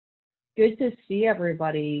Good to see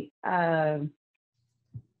everybody.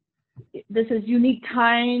 This is unique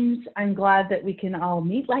times. I'm glad that we can all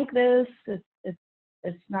meet like this.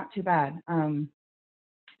 It's not too bad.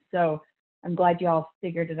 So I'm glad you all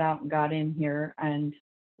figured it out and got in here. And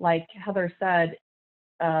like Heather said,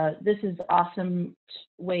 this is awesome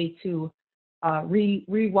way to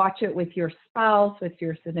re-watch it with your spouse, with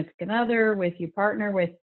your significant other, with your partner,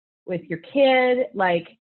 with your kid, like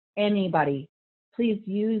anybody. Please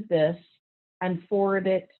use this and forward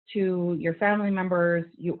it to your family members.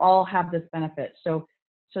 You all have this benefit. So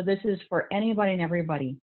this is for anybody and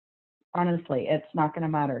everybody. Honestly, it's not going to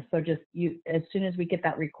matter. So just as soon as we get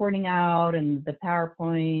that recording out and the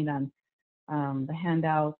PowerPoint and the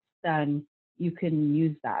handouts, then you can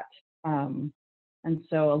use that. And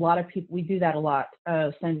so a lot of people, we do that a lot,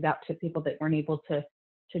 send it out to people that weren't able to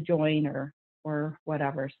join or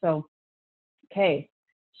whatever. So, okay,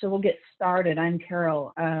 so we'll get started. I'm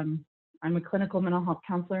Carol. I'm a clinical mental health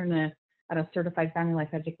counselor and a certified family life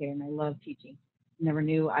educator, and I love teaching. Never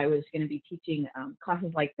knew I was going to be teaching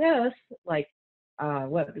classes like this. Like,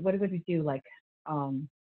 what did we do? Like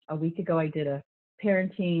a week ago, I did a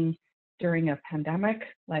parenting during a pandemic.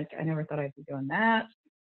 Like, I never thought I'd be doing that.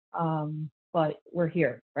 But we're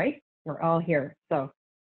here, right? We're all here. So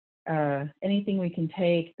anything we can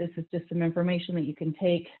take, this is just some information that you can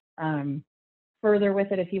take further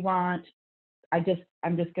with it if you want. I'm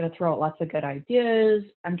just going to throw out lots of good ideas.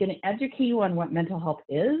 I'm going to educate you on what mental health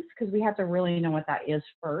is, because we have to really know what that is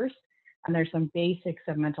first. And there's some basics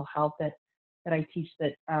of mental health that I teach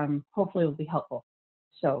that hopefully will be helpful.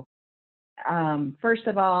 So first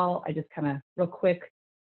of all, I just kind of real quick,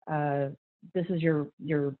 this is your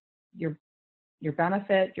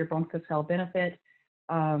benefit, your bronchoscale benefit.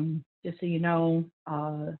 Just so you know,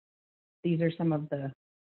 these are some of the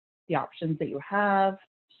options that you have.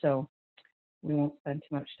 So we won't spend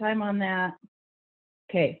too much time on that.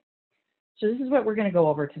 Okay, so this is what we're going to go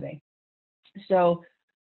over today. So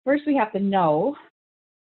first we have to know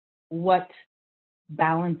what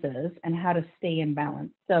balance is and how to stay in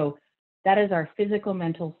balance. So that is our physical,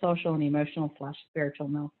 mental, social, and emotional / spiritual.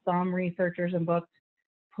 Now, some researchers and books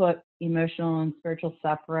put emotional and spiritual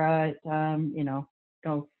separate. So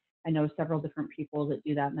I know several different people that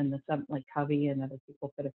do that, and then some like Covey and other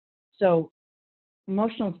people put it. So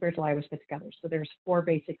emotional and spiritual I always put together. So there's 4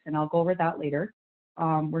 basics, and I'll go over that later.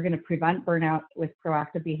 We're going to prevent burnout with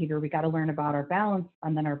proactive behavior. We got to learn about our balance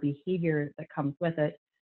and then our behavior that comes with it.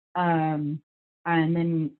 And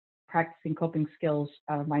then practicing coping skills,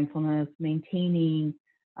 mindfulness, maintaining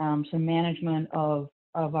some management of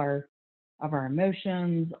our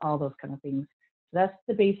emotions, all those kind of things. So that's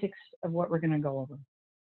the basics of what we're going to go over.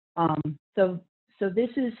 So this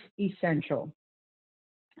is essential.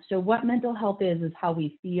 So what mental health is how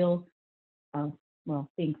we feel. Well,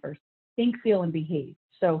 think first. Think, feel, and behave.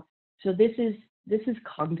 So this is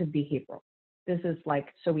cognitive behavioral. This is like,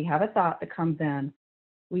 so we have a thought that comes in,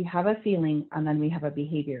 we have a feeling, and then we have a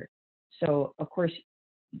behavior. So of course,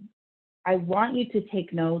 I want you to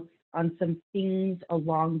take notes on some things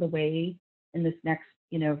along the way in this next,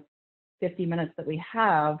 50 minutes that we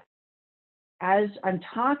have. As I'm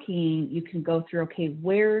talking, you can go through, okay,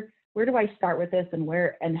 where do I start with this,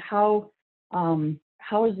 and how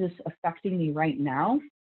is this affecting me right now?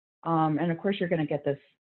 And of course, you're going to get this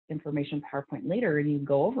information PowerPoint later, and you can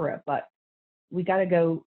go over it. But we got to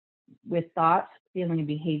go with thoughts, feeling, and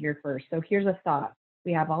behavior first. So here's a thought.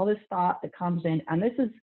 We have all this thought that comes in, and this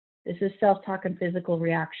is self-talk and physical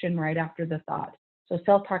reaction right after the thought. So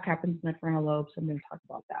self-talk happens in the frontal lobe, so I'm going to talk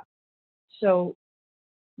about that. So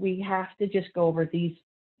we have to just go over these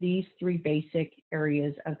 3 basic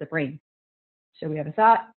areas of the brain. So we have a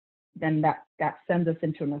thought, then that sends us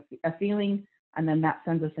into a feeling, and then that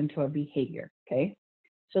sends us into a behavior. Okay.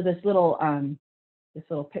 So this little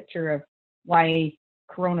picture of why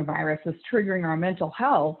coronavirus is triggering our mental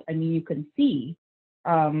health. I mean, you can see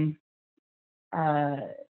the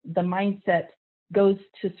mindset goes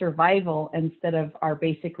to survival instead of our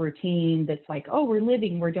basic routine. That's like, oh, we're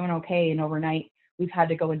living, we're doing okay, and overnight we've had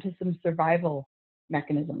to go into some survival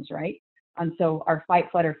mechanisms, right? And so our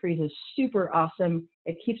fight, flight, or freeze is super awesome.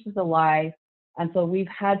 It keeps us alive. And so we've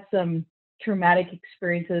had some traumatic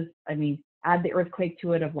experiences. I mean, add the earthquake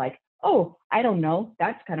to it of like, oh, I don't know,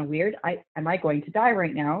 that's kind of weird. Am I going to die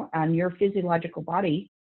right now? And your physiological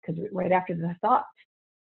body, because right after the thought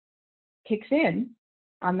kicks in,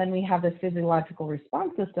 and then we have this physiological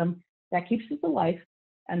response system that keeps us alive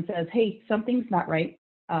and says, hey, something's not right,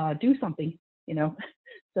 do something,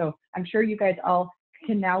 So I'm sure you guys all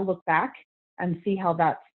can now look back and see how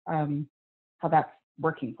that's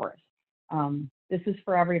working for us. This is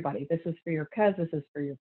for everybody. This is for your kids. This is for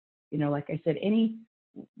like I said,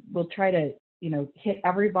 we'll try to, hit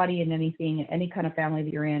everybody in anything, any kind of family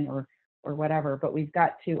that you're in or whatever, but we've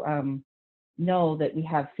got to know that we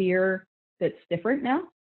have fear that's different now,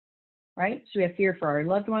 right? So we have fear for our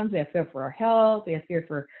loved ones, we have fear for our health, we have fear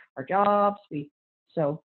for our jobs.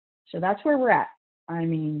 So that's where we're at. I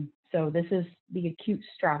mean, so this is the acute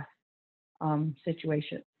stress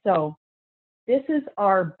situation. So this is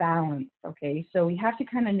our balance, okay? So we have to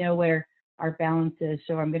kind of know where our balance is.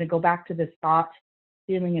 So I'm going to go back to this thought,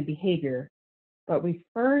 feeling, and behavior. But we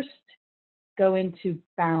first go into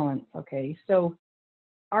balance, okay? So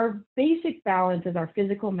our basic balance is our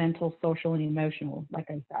physical, mental, social, and emotional, like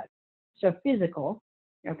I said. So physical,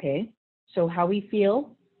 okay? So how we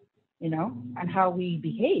feel, and how we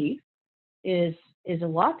behave is a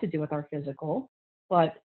lot to do with our physical,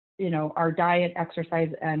 but our diet,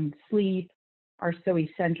 exercise, and sleep are so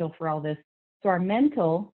essential for all this. So our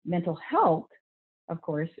mental health, of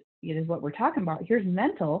course, is what we're talking about. Here's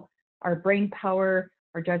mental, our brain power,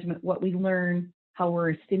 our judgment, what we learn, how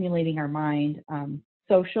we're stimulating our mind.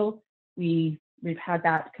 Social, we've had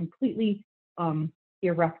that completely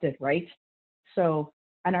erupted, right? So,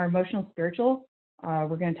 and our emotional, spiritual,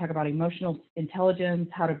 we're going to talk about emotional intelligence,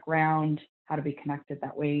 how to ground, how to be connected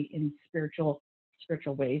that way in spiritual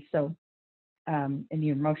ways. So, in the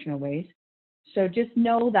emotional ways. So just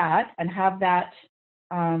know that and have that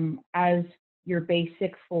as your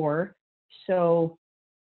basic four. So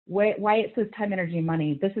why it says time, energy,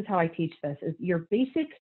 money, this is how I teach this, is your basic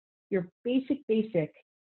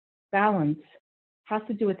balance has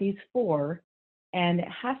to do with these four, and it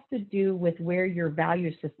has to do with where your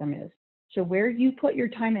value system is. So where you put your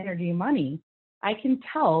time, energy, and money, I can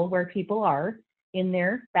tell where people are in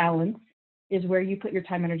their balance is where you put your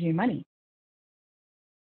time, energy, and money.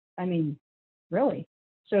 I mean, really.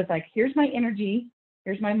 So it's like, here's my energy,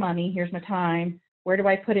 here's my money, here's my time. Where do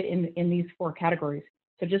I put it in these four categories?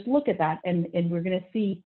 So just look at that, and we're going to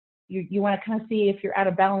see, you want to kind of see if you're out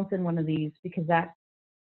of balance in one of these, because that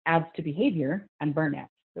adds to behavior and burnout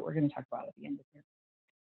that we're going to talk about at the end of here.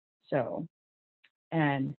 So,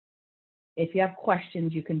 and if you have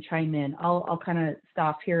questions, you can chime in. I'll kind of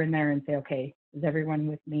stop here and there and say, okay, is everyone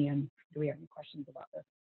with me? And do we have any questions about this?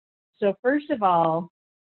 So first of all,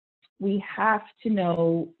 we have to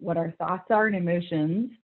know what our thoughts are and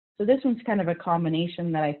emotions. So this one's kind of a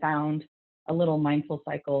combination that I found, a little mindful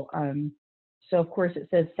cycle. So of course it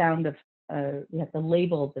says sound of, we have to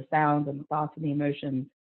label the sounds and the thoughts and the emotions.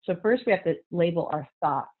 So first we have to label our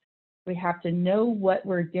thoughts. We have to know what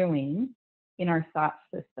we're doing in our thought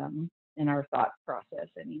system, in our thought process.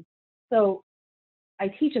 So I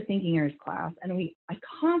teach a thinking errors class, and I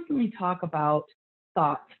constantly talk about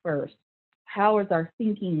thoughts first. How is our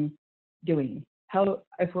thinking doing? How,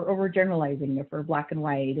 if we're overgeneralizing, if we're black and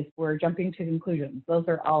white, if we're jumping to conclusions, those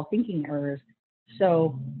are all thinking errors.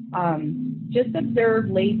 So just observe,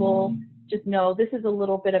 label, just know this is a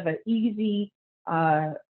little bit of an easy,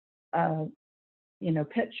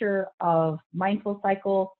 picture of mindful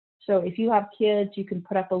cycle. So if you have kids, you can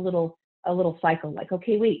put up a little cycle, like,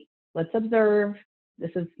 okay, wait, let's observe.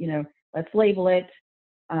 This is, let's label it.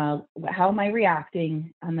 How am I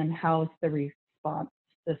reacting? And then how's the response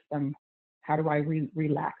system? How do I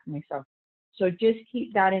relax myself? So just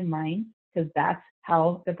keep that in mind, because that's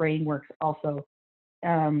how the brain works also.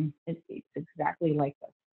 It's exactly like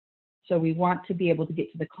this. So we want to be able to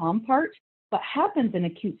get to the calm part. What happens in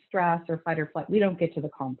acute stress or fight or flight, we don't get to the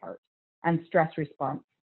calm part and stress response.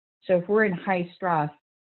 So if we're in high stress,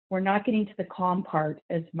 we're not getting to the calm part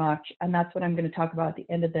as much. And that's what I'm going to talk about at the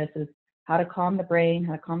end of this, is how to calm the brain,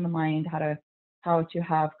 how to calm the mind, how to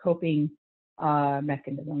have coping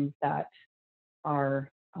mechanisms that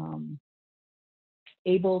are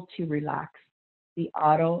able to relax the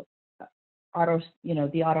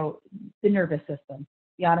nervous system,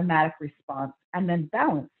 the automatic response, and then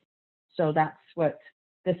balance. So that's what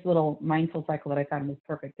this little mindful cycle that I found was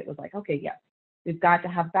perfect. It was like, okay, yes, we've got to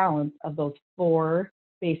have balance of those four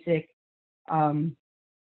basic, our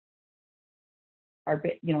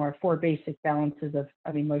four basic balances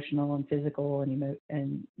of emotional and physical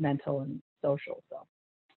and mental and social. So,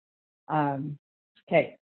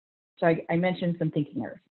 okay. So I mentioned some thinking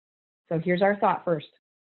errors. So here's our thought first.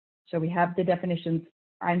 So we have the definitions.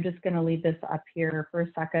 I'm just going to leave this up here for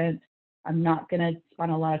a second. I'm not going to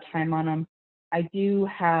spend a lot of time on them. I do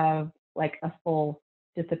have like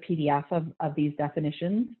just a PDF of these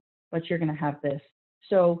definitions, but you're going to have this.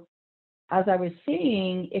 So as I was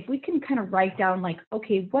saying, if we can kind of write down like,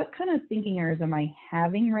 okay, what kind of thinking errors am I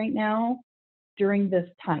having right now during this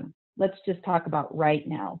time? Let's just talk about right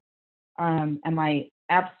now. Am I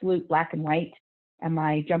absolute black and white? Am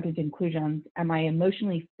I jumping to conclusions? Am I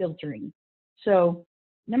emotionally filtering? So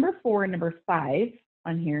number 4 and number 5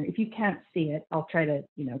 on here, if you can't see it, I'll try to,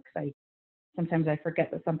 because sometimes I forget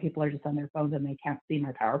that some people are just on their phones and they can't see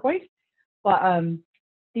my PowerPoint. But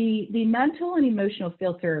the mental and emotional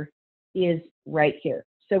filter is right here.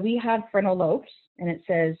 So we have frontal lobes, and it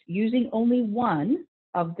says using only one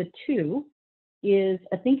of the two is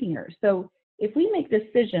a thinking error. So if we make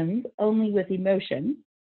decisions only with emotion,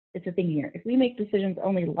 it's a thinking error. If we make decisions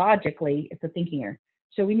only logically, it's a thinking error.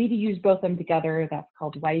 So we need to use both of them together. That's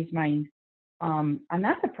called wise mind. And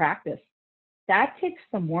that's a practice. That takes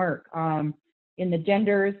some work. In the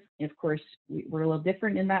genders, of course, we're a little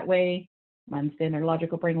different in that way. Men stay in their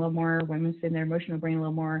logical brain a little more, women stay in their emotional brain a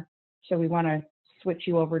little more. So we want to switch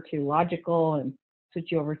you over to logical and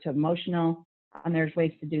switch you over to emotional. And there's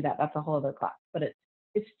ways to do that. That's a whole other class. But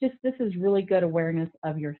it's just, this is really good awareness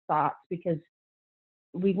of your thoughts, because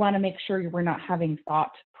we want to make sure we're not having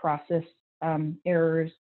thought process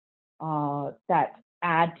errors that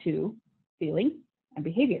add to feeling and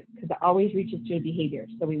behavior, because it always reaches to a behavior.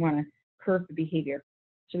 So we want to curve the behavior.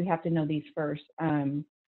 So we have to know these first.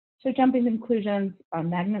 So jumping to conclusions,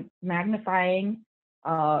 magnifying,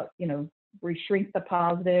 we shrink the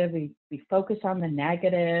positive, we focus on the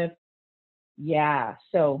negative. Yeah,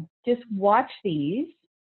 so just watch these,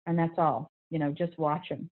 and that's all, just watch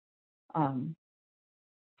them.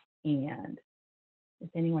 And if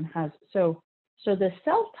anyone has, so the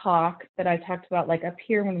self-talk that I talked about, like up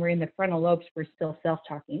here when we're in the frontal lobes, we're still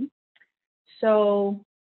self-talking. So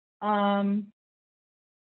the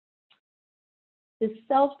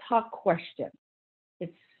self-talk question,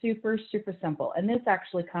 it's super, super simple. And this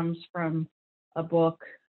actually comes from a book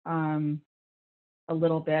a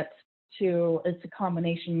little bit too. It's a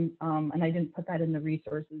combination, and I didn't put that in the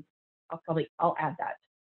resources. I'll add that.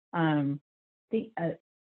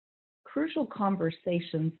 Crucial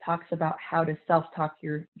Conversations talks about how to self-talk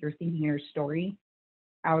your thinking error story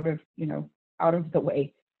out of the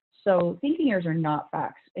way. So thinking errors are not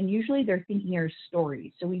facts, and usually they're thinking error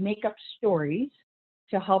stories. So we make up stories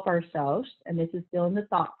to help ourselves, and this is still in the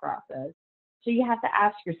thought process. So you have to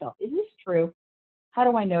ask yourself, is this true? How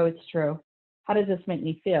do I know it's true? How does this make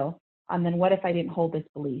me feel? And then what if I didn't hold this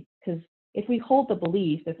belief? Because if we hold the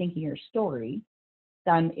belief, the thinking error story,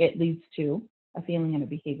 then it leads to a feeling and a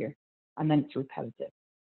behavior, and then it's repetitive.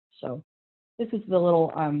 So this is the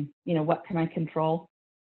little, what can I control?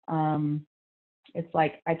 It's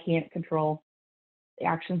like I can't control the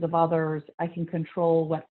actions of others. I can control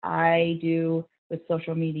what I do with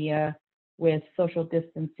social media, with social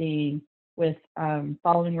distancing, with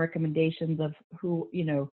following recommendations of who,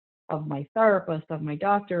 of my therapist, of my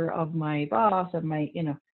doctor, of my boss, of my,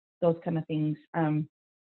 those kind of things.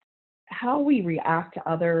 How we react to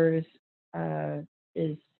others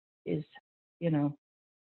is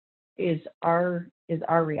our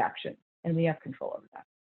reaction, and we have control over that.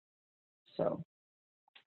 So,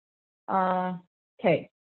 okay.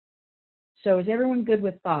 So is everyone good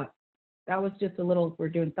with thoughts? That was just a little, we're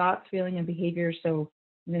doing thoughts, feeling, and behavior. So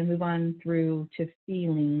I'm going to move on through to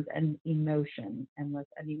feelings and emotion, unless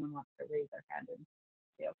anyone wants to raise their hand and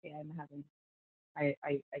say, okay, I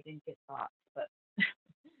didn't get thoughts, but,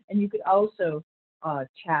 and you could also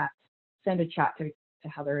send a chat to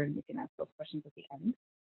Heather, and you can ask those questions at the end.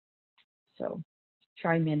 So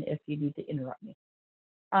chime in if you need to interrupt me.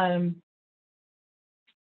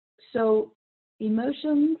 So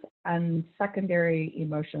emotions and secondary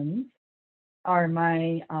emotions are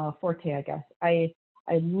my forte, I guess. I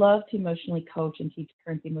love to emotionally coach and teach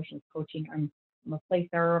parents emotional coaching. I'm a play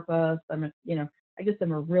therapist. I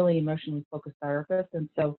am a really emotionally focused therapist. And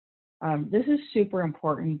so this is super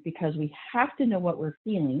important, because we have to know what we're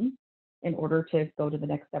feeling in order to go to the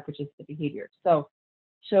next step, which is the behavior. So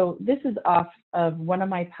this is off of one of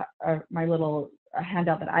my little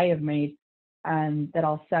handout that I have made, that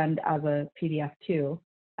I'll send as a PDF too.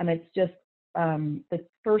 And it's just the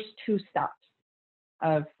first 2 steps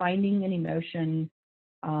of finding an emotion,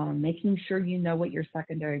 making sure you know what your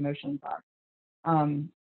secondary emotions are.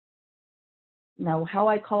 Now, how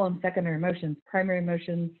I call them secondary emotions: primary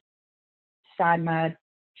emotions, sad, mad,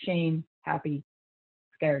 shame, happy,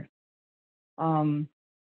 scared. And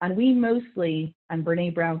we mostly, and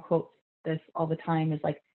Brene Brown quotes this all the time, is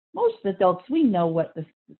like, most adults, we know what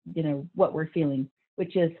what we're feeling,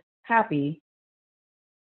 which is happy,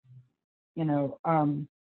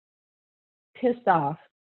 pissed off,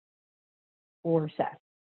 or sad.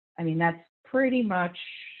 I mean, that's pretty much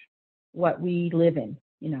what we live in,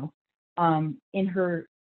 in her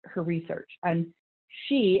research. And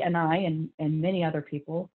she and I and many other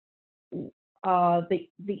people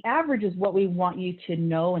The average is what we want you to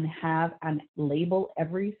know and have and label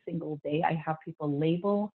every single day. I have people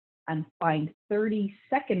label and find 30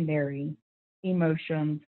 secondary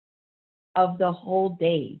emotions of the whole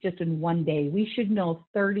day, just in one day. We should know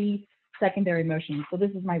 30 secondary emotions. So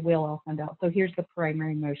this is my wheel I'll send out. So here's the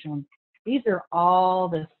primary emotions. These are all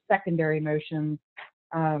the secondary emotions.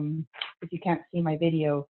 If you can't see my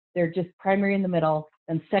video, they're just primary in the middle,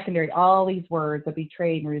 then secondary, all these words of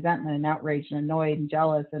betrayed and resentment and outraged and annoyed and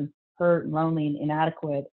jealous and hurt and lonely and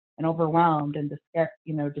inadequate and overwhelmed and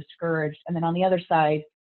discouraged. And then on the other side,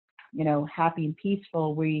 happy and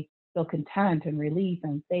peaceful, we feel content and relief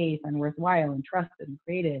and safe and worthwhile and trusted and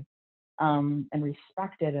created, and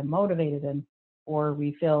respected and motivated, or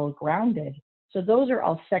we feel grounded. So those are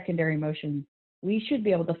all secondary emotions. We should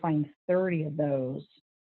be able to find 30 of those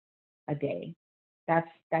a day. That's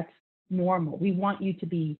normal. We want you to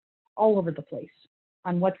be all over the place.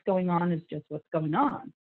 And what's going on is just what's going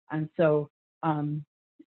on. And so, and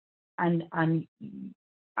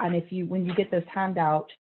if when you get this handout,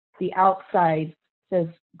 the outside says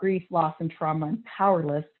grief, loss, and trauma, and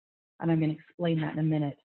powerless, and I'm going to explain that in a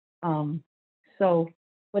minute. So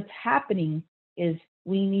what's happening is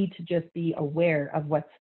we need to just be aware of what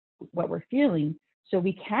we're feeling, so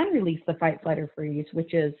we can release the fight, flight, or freeze,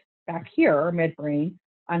 which is back here, our midbrain,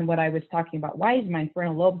 on what I was talking about. Wise mind,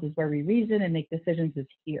 frontal lobes is where we reason and make decisions, is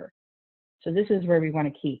here. So this is where we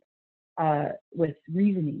want to keep with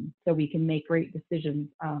reasoning, so we can make great decisions.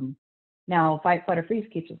 Now, fight, flight, or freeze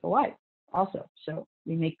keeps us alive also. So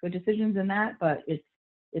we make good decisions in that, but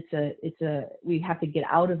we have to get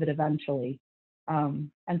out of it eventually. And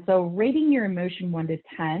so rating your emotion 1 to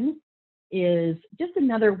 10 is just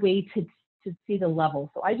another way to see the level.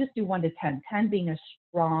 So I just do 1 to 10, 10 being a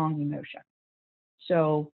strong emotion.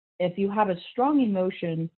 So if you have a strong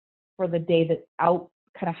emotion for the day that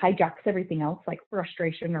kind of hijacks everything else, like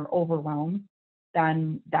frustration or overwhelm,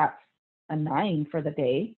 then that's a 9 for the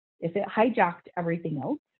day. If it hijacked everything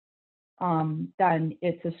else, then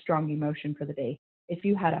it's a strong emotion for the day. If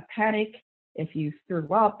you had a panic, if you threw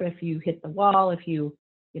up, if you hit the wall, if you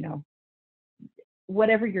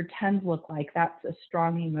whatever your 10s look like, that's a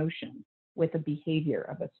strong emotion with a behavior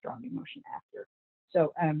of a strong emotion after.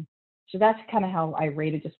 So that's kind of how I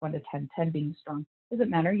rated just 1 to 10, 10 being strong. Doesn't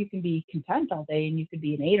matter. You can be content all day, and you could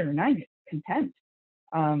be an 8 or a 9 content.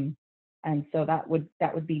 And so that would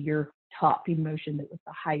be your top emotion that was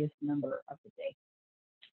the highest number of the day.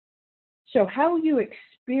 So how you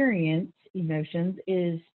experience emotions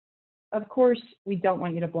is, of course, we don't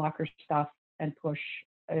want you to block or stuff and push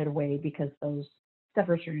it away, because those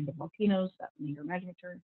stuffers turn into volcanoes. That's an anger management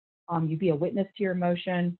term. You be a witness to your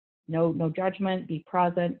emotion. No judgment. Be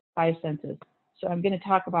present. 5 senses. So I'm going to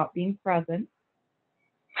talk about being present.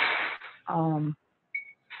 I'm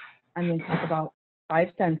going to talk about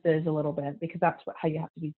 5 senses a little bit, because that's how you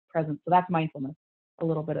have to be present. So that's mindfulness. A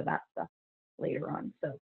little bit of that stuff later on.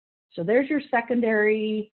 So there's your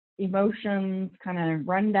secondary emotions kind of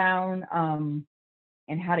rundown,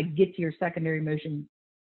 and how to get to your secondary emotions.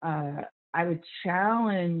 I would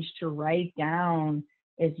challenge to write down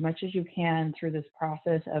as much as you can through this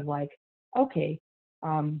process of like, okay,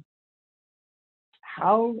 how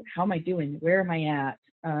am I doing? Where am I at?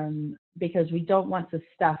 Because we don't want to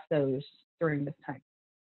stuff those during this time.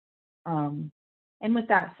 And with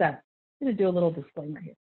that said, I'm going to do a little disclaimer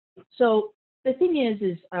here. So the thing is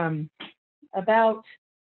about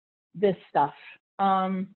this stuff,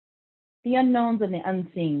 the unknowns and the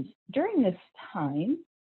unseens. During this time,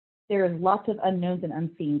 there's lots of unknowns and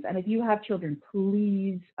unseens. And if you have children,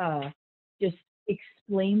 please just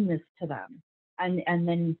explain this to them. And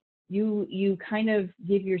then you kind of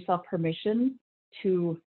give yourself permission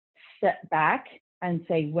to step back and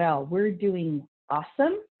say, well, we're doing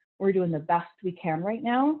awesome. We're doing the best we can right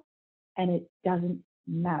now, and it doesn't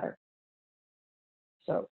matter.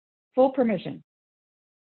 So full permission.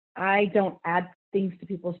 I don't add things to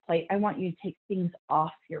people's plate. I want you to take things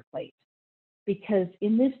off your plate. Because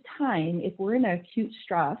in this time, if we're in acute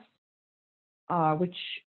stress, which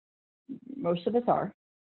most of us are,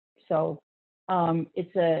 so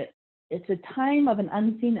it's a time of an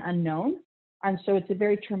unseen unknown, and so it's a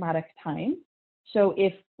very traumatic time. So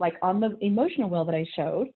if, like on the emotional wheel that I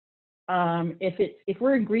showed, if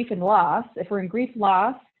we're in grief and loss, if we're in grief,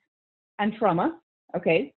 loss, and trauma,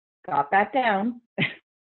 okay, got that down.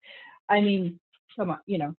 I mean, come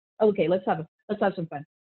on, okay, let's have some fun.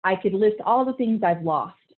 I could list all the things I've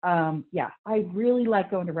lost. Yeah, I really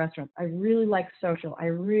like going to restaurants. I really like social. I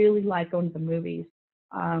really like going to the movies.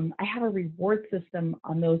 I have a reward system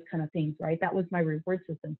on those kind of things, right? That was my reward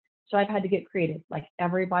system. So I've had to get creative. Like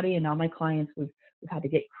everybody and all my clients, We've had to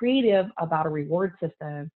get creative about a reward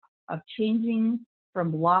system of changing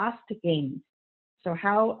from loss to gain. So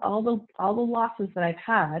how all the losses that I've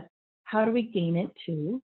had, how do we gain it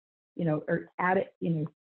to, or add it,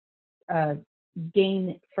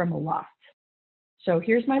 gain from a loss. So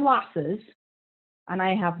here's my losses, and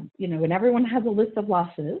I have, and everyone has a list of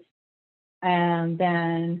losses, and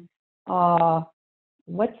then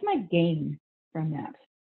what's my gain from that?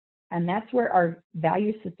 And that's where our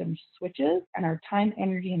value system switches, and our time,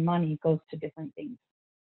 energy, and money goes to different things.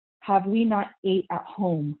 Have we not ate at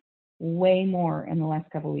home way more in the last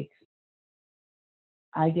couple of weeks?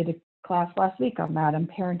 I did a class last week on that, on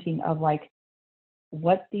parenting, of like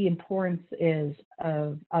what the importance is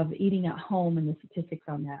of eating at home and the statistics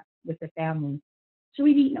on that with the family. So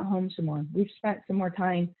we've eaten at home some more. We've spent some more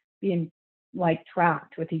time being like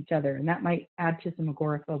trapped with each other, and that might add to some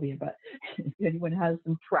agoraphobia, but if anyone has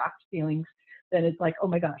some trapped feelings, then it's like, oh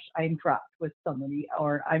my gosh, I'm trapped with somebody,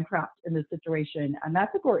 or I'm trapped in this situation, and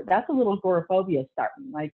that's a little agoraphobia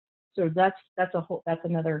starting. Like, so that's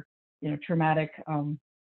another traumatic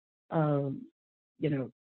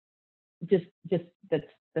just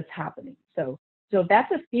that's happening. So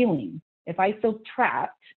that's a feeling. If I feel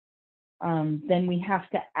trapped, then we have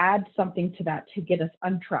to add something to that to get us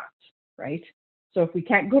untrapped, right? So if we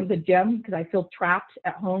can't go to the gym because I feel trapped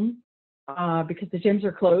at home because the gyms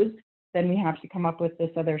are closed, then we have to come up with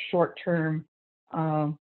this other short-term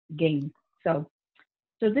gain. So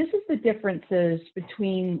this is the differences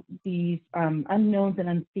between these unknowns and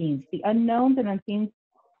unseens. The unknowns and unseens: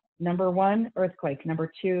 number one, earthquake;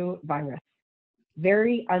 number two, virus.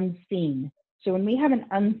 Very unseen. So when we have an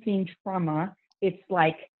unseen trauma, it's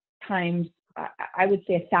like times, I would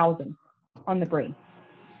say 1,000 on the brain,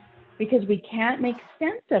 because we can't make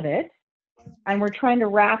sense of it, and we're trying to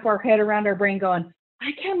wrap our head around our brain going,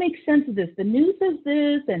 I can't make sense of this. The news says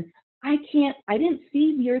this, and I didn't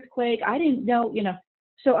see the earthquake. I didn't know,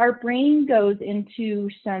 So our brain goes into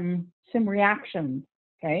some reactions,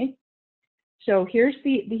 okay? So here's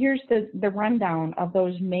the rundown of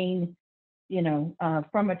those main,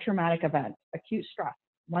 from a traumatic event. Acute stress,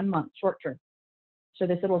 1 month, short term. So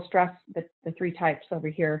this little stress, the 3 types over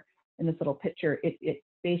here in this little picture, it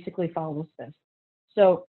basically follows this.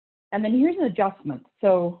 So, and then here's an adjustment.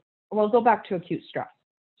 So we'll go back to acute stress.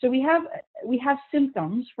 So we have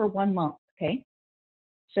symptoms for 1 month, okay?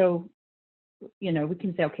 So, we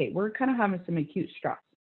can say, okay, we're kind of having some acute stress.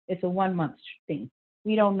 It's a 1 month thing.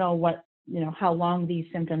 We don't know what, how long these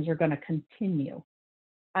symptoms are going to continue.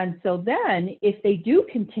 And so then if they do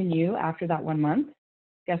continue after that 1 month,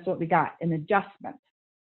 guess what we got? An adjustment.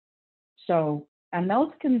 So, and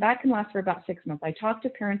that can last for about 6 months. I talk to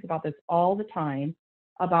parents about this all the time,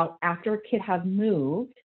 about after a kid has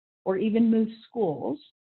moved or even moved schools,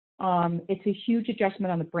 it's a huge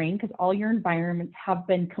adjustment on the brain because all your environments have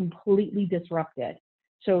been completely disrupted.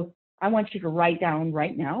 So I want you to write down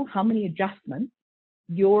right now how many adjustments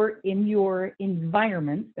in your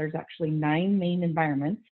environment, there's actually 9 main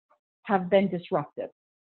environments, have been disrupted.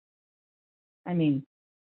 I mean,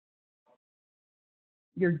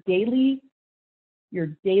 your daily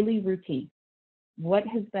routine. What's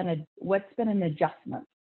been an adjustment?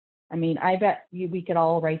 I mean, I bet we could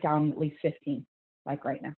all write down at least 15, like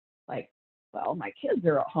right now. Like, well, my kids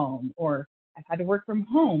are at home, or I've had to work from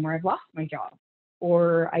home, or I've lost my job,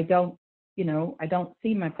 or I don't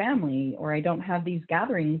see my family, or I don't have these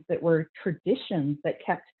gatherings that were traditions that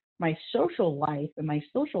kept my social life and my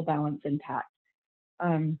social balance intact.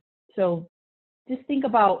 So just think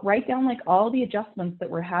about, write down like all the adjustments that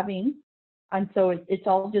we're having. And so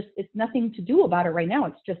it's nothing to do about it right now.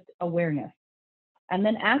 It's just awareness. And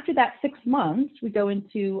then after that 6 months, we go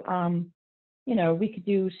into, we could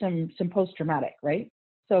do some post-traumatic, right?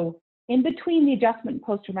 So in between the adjustment and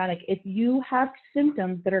post-traumatic, if you have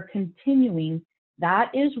symptoms that are continuing,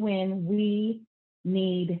 that is when we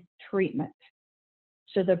need treatment.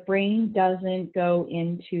 So the brain doesn't go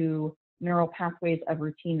into neural pathways of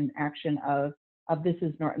routine and action of this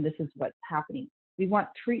is what's happening. We want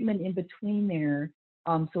treatment in between there,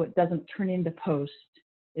 so it doesn't turn into post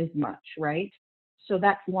as much, right? So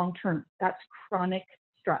that's long-term, that's chronic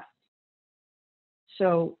stress.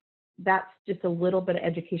 So that's just a little bit of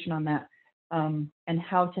education on that, and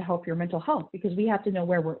how to help your mental health, because we have to know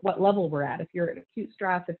what level we're at. If you're at acute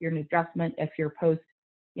stress, if you're in adjustment, if you're post,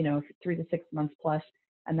 3 to 6 months plus,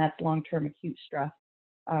 and that's long-term acute stress,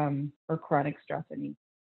 or chronic stress, I mean.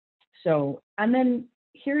 So, and then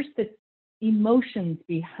here's the emotions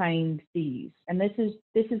behind these, and this is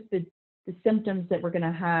the symptoms that we're going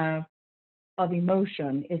to have of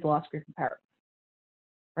emotion is loss, grief, and power,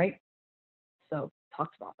 right? So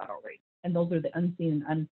talked about that already, and those are the unseen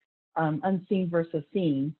and unseen versus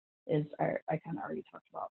seen is I kind of already talked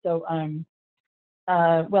about. So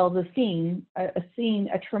well, the scene,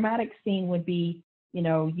 a traumatic scene would be,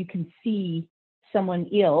 you can see someone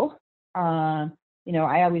ill. I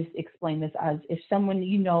always explain this as if someone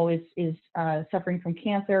is suffering from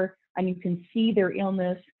cancer, and you can see their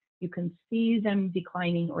illness, you can see them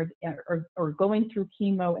declining or going through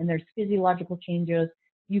chemo, and there's physiological changes.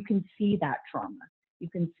 You can see that trauma. You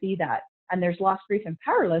can see that, and there's loss, grief, and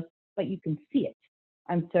powerless, but you can see it,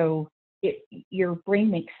 and so your brain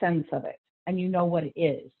makes sense of it, and you know what it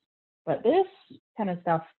is. But this kind of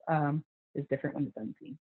stuff is different when it's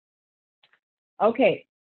unseen. Okay,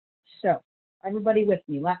 so everybody with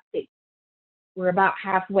me? Let's see. We're about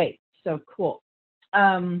halfway, so cool.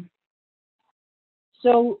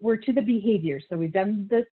 So we're to the behavior. So we've done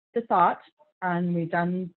the thought, and we've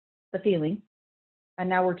done the feeling, and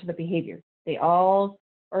now we're to the behavior. They all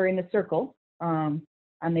are in a circle, and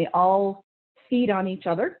they all feed on each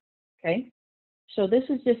other, okay? So this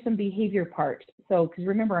is just some behavior part. So, because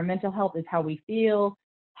remember, our mental health is how we feel,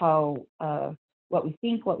 what we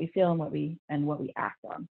think, what we feel, and what we act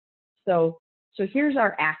on. So here's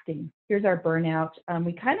our acting. Here's our burnout.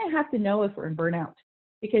 We kind of have to know if we're in burnout,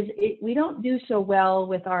 because we don't do so well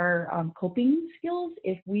with our coping skills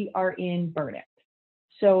if we are in burnout.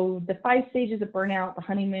 So the 5 stages of burnout, the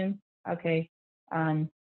honeymoon, okay.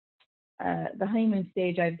 The honeymoon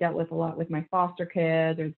stage I've dealt with a lot with my foster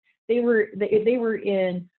kids. Or they were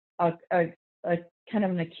in a kind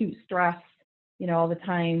of an acute stress, all the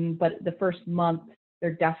time. But the first month,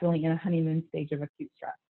 they're definitely in a honeymoon stage of acute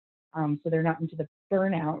stress. So they're not into the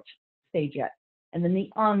burnout stage yet. And then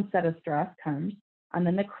the onset of stress comes, and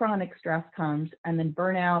then the chronic stress comes, and then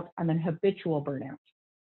burnout, and then habitual burnout.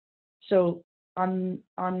 So on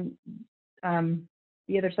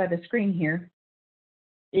the other side of the screen here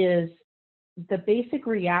is the basic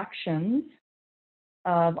reactions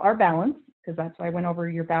of our balance, because that's why I went over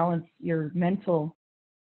your balance, your mental,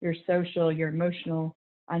 your social, your emotional,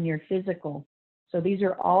 and your physical. So these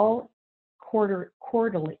are all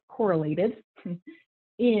correlated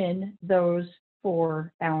in those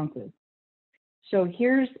 4 balances. So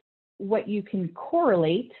here's what you can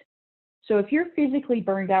correlate. So if you're physically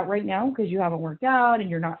burned out right now because you haven't worked out and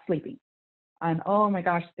you're not sleeping, and oh my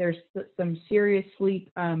gosh, there's some serious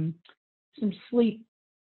sleep,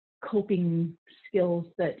 coping skills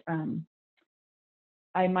that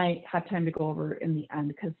I might have time to go over in the end,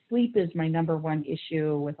 because sleep is my #1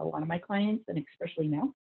 issue with a lot of my clients, and especially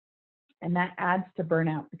now. And that adds to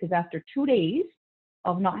burnout, because after 2 days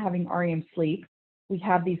of not having REM sleep, we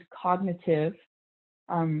have these cognitive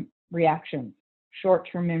reactions,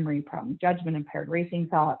 short-term memory problems, judgment impaired, racing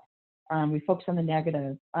thoughts. We focus on the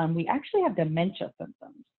negative. We actually have dementia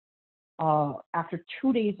symptoms after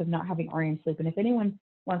 2 days of not having REM sleep. And if anyone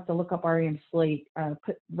wants to look up REM sleep,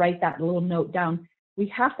 write that little note down. We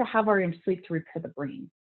have to have REM sleep to repair the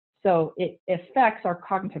brain. So it affects our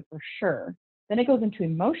cognitive for sure. Then it goes into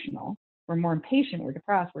emotional. We're more impatient, we're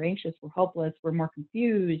depressed, we're anxious, we're hopeless, we're more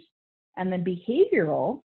confused. And then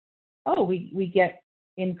behavioral, we get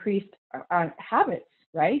increased habits,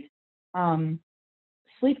 right?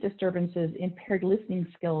 Sleep disturbances, impaired listening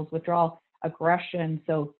skills, withdrawal, aggression.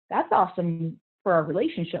 So that's awesome for our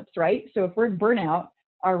relationships, right? So if we're in burnout,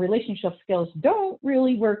 our relationship skills don't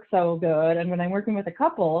really work so good. And when I'm working with a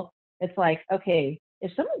couple, it's like, okay,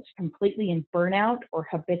 if someone's completely in burnout or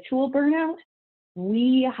habitual burnout,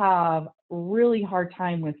 we have really hard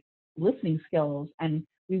time with listening skills, and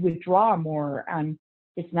we withdraw more, and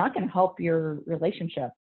it's not going to help your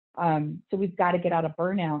relationship. So we've got to get out of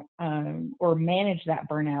burnout, or manage that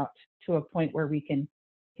burnout to a point where we can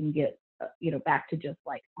get back to just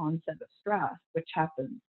like onset of stress, which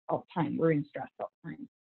happens all the time. We're in stress all the time,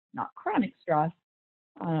 not chronic stress.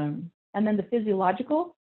 And then the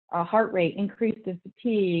physiological, heart rate, increased in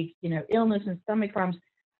fatigue, illness and stomach problems.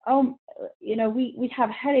 We have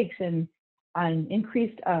headaches and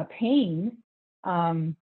increased pain.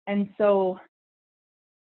 And so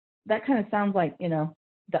that kind of sounds like,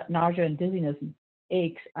 that nausea and dizziness and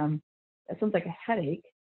aches. That sounds like a headache.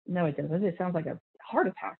 No, it doesn't. It sounds like a heart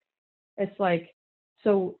attack. It's like,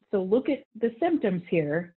 so look at the symptoms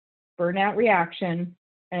here: burnout reaction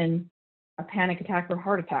and a panic attack or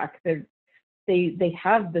heart attack. They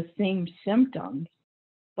have the same symptoms,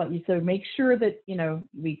 but so make sure that,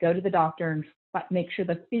 we go to the doctor and make sure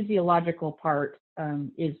the physiological part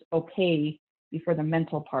is okay before the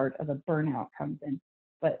mental part of the burnout comes in.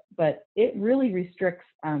 But it really restricts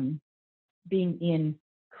being in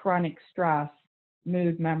chronic stress,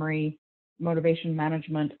 mood, memory, motivation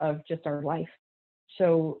management of just our life.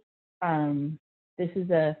 So this is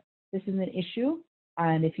an issue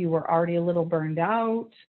And if you were already a little burned out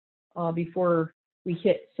before we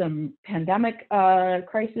hit some pandemic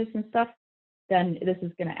crisis and stuff, then this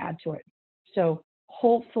is going to add to it. So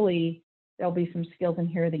hopefully there'll be some skills in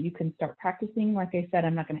here that you can start practicing. Like I said,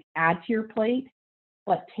 I'm not going to add to your plate,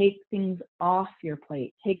 but take things off your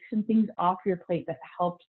plate. Take some things off your plate that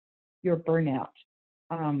help your burnout.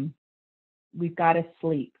 We've got to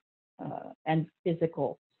sleep, and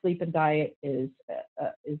physical sleep and diet is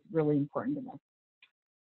really important to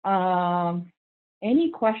know. Any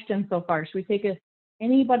questions so far? Should we take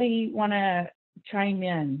anybody want to chime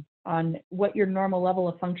in on what your normal level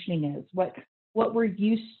of functioning is? What we're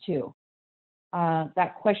used to?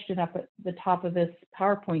 That question up at the top of this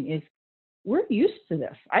PowerPoint is, we're used to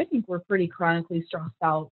this. I think we're pretty chronically stressed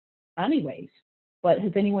out anyways, but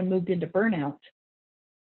has anyone moved into burnout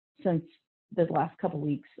since the last couple of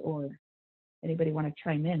weeks, or anybody want to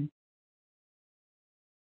chime in?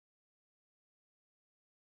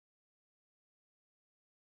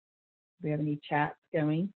 Do we have any chats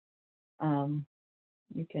going?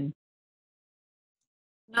 You can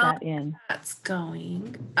chat in. That's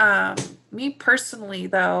going. Me personally,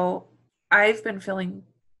 though, I've been feeling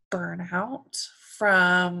burnout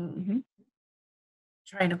from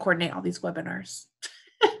trying to coordinate all these webinars.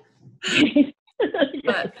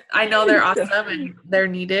 But I know they're awesome and they're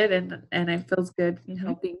needed, and it feels good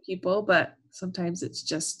helping people, but sometimes it's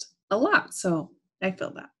just a lot. So I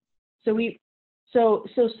feel that. So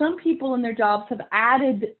some people in their jobs have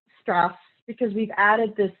added stress because we've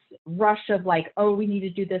added this rush of like, oh, we need to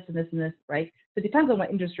do this and this and this, right? So it depends on what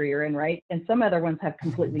industry you're in, right? And some other ones have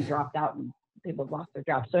completely dropped out and people have lost their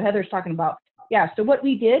jobs. So Heather's talking about, so what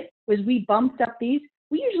we did was we bumped up these.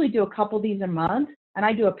 We usually do a couple of these a month, and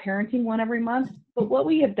I do a parenting one every month. But what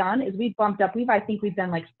we have done is we've bumped up. I think we've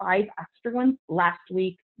done like 5 extra ones the last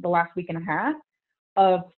week and a half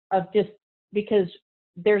of just because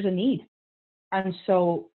there's a need. And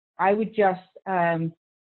so I would just, this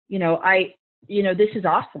is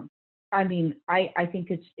awesome. I mean, I think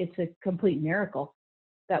it's a complete miracle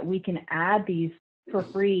that we can add these for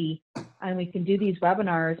free, and we can do these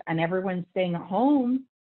webinars, and everyone's staying at home,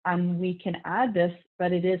 and we can add this,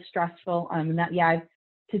 but it is stressful.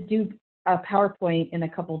 To do a PowerPoint in a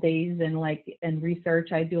couple of days and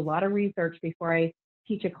research. I do a lot of research before I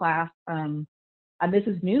teach a class. And this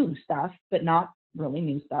is new stuff, but not really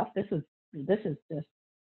new stuff. This is just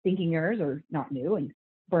thinking errors are not new, and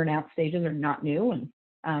burnout stages are not new,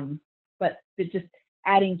 and but it's just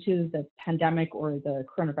adding to the pandemic or the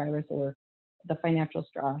coronavirus or the financial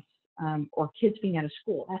stress, or kids being out of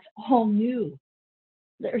school. That's all new.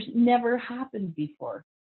 There's never happened before.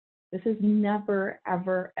 This has never,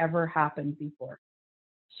 ever, ever happened before.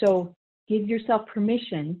 So give yourself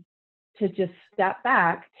permission to just step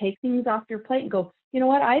back, take things off your plate and go, you know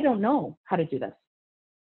what? I don't know how to do this.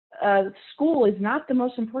 School is not the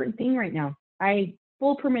most important thing right now. I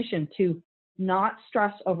full permission to not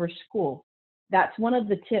stress over school. That's one of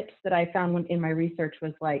the tips that I found in my research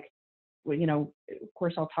was like, of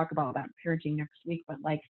course I'll talk about that parenting next week, but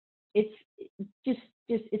like, it's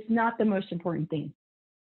it's not the most important thing.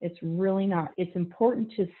 It's really not. It's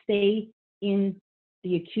important to stay in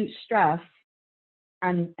the acute stress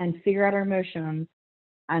and figure out our emotions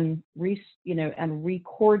and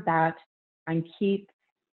record that and keep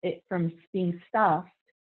it from being stuffed,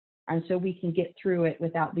 and so we can get through it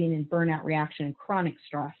without being in burnout reaction and chronic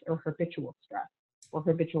stress or habitual stress or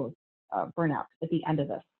habitual burnout at the end of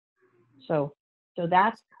this. So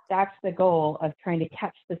that's the goal of trying to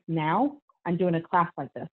catch this now and doing a class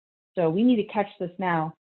like this. So we need to catch this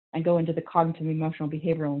now and go into the cognitive, emotional,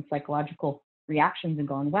 behavioral, and psychological reactions and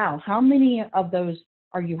going, wow, how many of those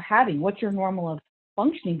are you having? What's your normal of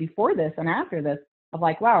functioning before this and after this? Of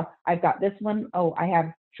like, wow, I've got this one. Oh, I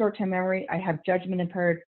have short-term memory. I have judgment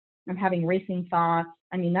impaired. I'm having racing thoughts.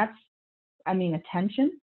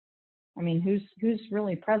 Attention. Who's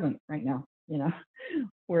really present right now?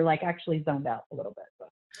 We're like actually zoned out a little bit.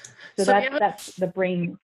 So that's the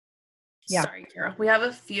brain. Yeah. Sorry, Carol. We have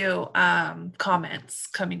a few comments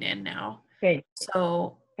coming in now. Okay.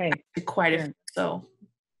 So quite a few. So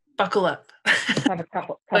buckle up. Let's have a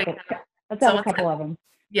couple. Let's have a couple of them.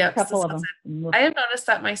 Yeah, a couple of them. I have noticed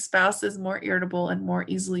that my spouse is more irritable and more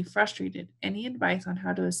easily frustrated. Any advice on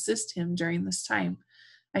how to assist him during this time?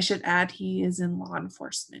 I should add he is in law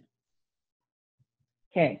enforcement.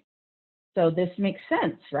 Okay, so this makes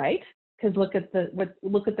sense, right? Because look at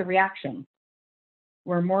the reaction.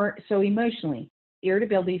 We're more so emotionally,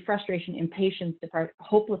 irritability, frustration, impatience,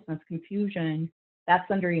 hopelessness, confusion. That's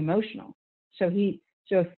under emotional. So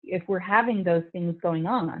if we're having those things going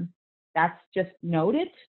on, that's just note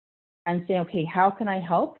it and say, okay, how can I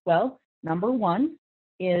help? Well, number one,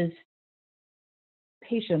 is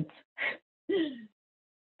patience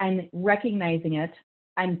and recognizing it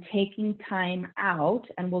and taking time out.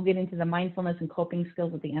 And we'll get into the mindfulness and coping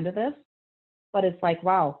skills at the end of this. But it's like,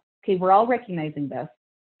 wow, okay, we're all recognizing this.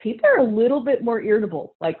 People are a little bit more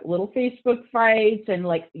irritable, like little Facebook fights and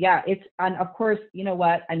like, yeah, and of course, you know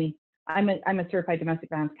what? I mean, I'm a certified domestic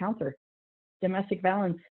violence counselor. Domestic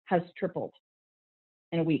violence has tripled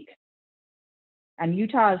in a week. And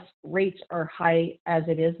Utah's rates are high as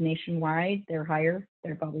it is nationwide. They're higher.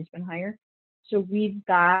 They've always been higher. So we've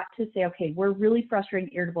got to say, okay, we're really frustrated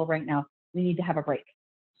and irritable right now. We need to have a break.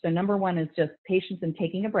 So number one is just patience and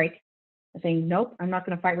taking a break and saying, nope, I'm not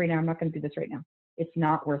going to fight right now. I'm not going to do this right now. It's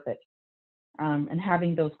not worth it. And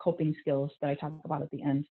having those coping skills that I talked about at the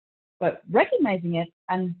end. But recognizing it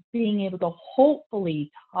and being able to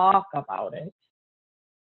hopefully talk about it.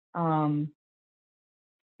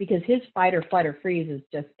 Because his fight or flight or freeze is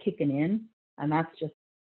just kicking in, and that's just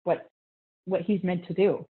what he's meant to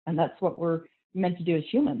do, and that's what we're meant to do as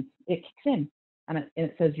humans. It kicks in, and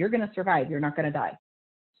it says you're going to survive. You're not going to die.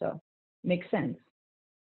 So makes sense.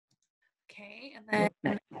 Okay, and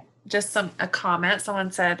then just a comment. Someone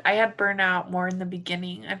said, I had burnout more in the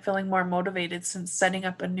beginning. I'm feeling more motivated since setting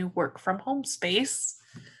up a new work from home space.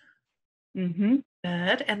 Mm-hmm.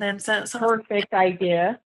 Good. And then perfect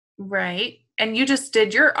idea. Right. And you just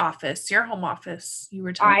did your home office. You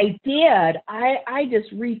were telling I did. I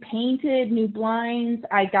just repainted, new blinds.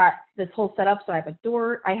 I got this whole setup. So I have a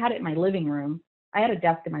door. I had it in my living room. I had a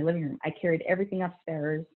desk in my living room. I carried everything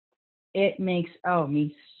upstairs. It makes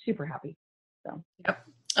me super happy. So. Yep.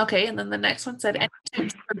 Okay. And then the next one said, any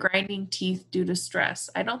tips for grinding teeth due to stress?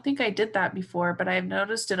 I don't think I did that before, but I've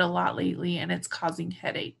noticed it a lot lately and it's causing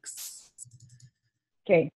headaches.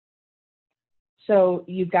 Okay. So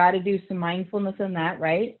you got to do some mindfulness in that,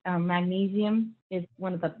 right? Magnesium is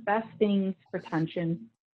one of the best things for tension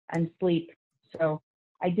and sleep. So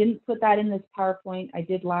I didn't put that in this PowerPoint. I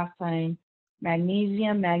did last time.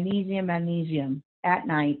 Magnesium at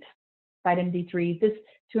night. Vitamin D3. This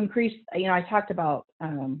to increase. I talked about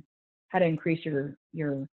how to increase your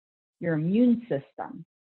immune system.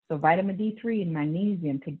 So vitamin D3 and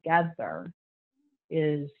magnesium together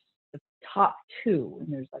is the top two,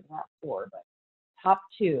 and there's like not four, but top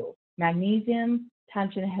two. Magnesium,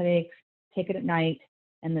 tension, headaches, take it at night,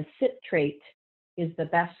 and the citrate is the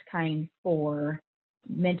best kind for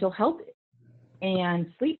mental health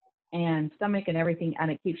and sleep and stomach and everything,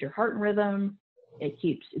 and it keeps your heart in rhythm. It's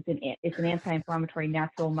an anti-inflammatory,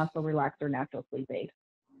 natural muscle relaxer, natural sleep aid.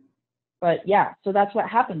 But yeah, so that's what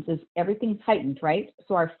happens is everything's heightened, right?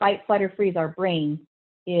 So our fight, flight, or freeze, our brain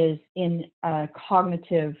is in a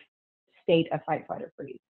cognitive state of fight, flight, or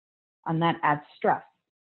freeze. And that adds stress.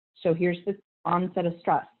 So here's the onset of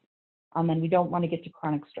stress. And we don't want to get to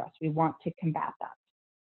chronic stress. We want to combat that.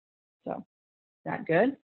 So, is that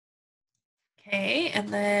good? Okay, and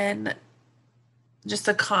then just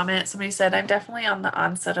a comment. Somebody said, I'm definitely on the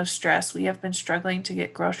onset of stress. We have been struggling to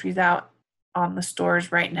get groceries out on the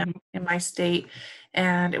stores right now in my state,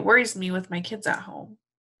 and it worries me with my kids at home.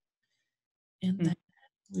 And then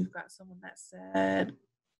we've got someone that said,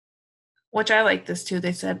 which I like this too.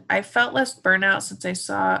 They said, I felt less burnout since I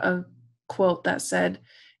saw a quote that said,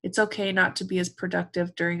 it's okay not to be as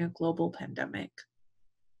productive during a global pandemic.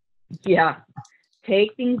 Yeah.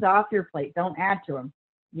 Take things off your plate. Don't add to them.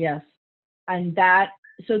 Yes. And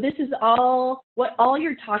so this is all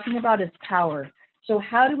you're talking about is power. So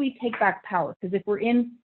how do we take back power? Because if we're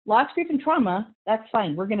in loss, grief, and trauma, that's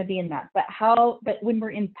fine. We're going to be in that. But when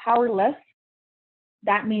we're in powerless,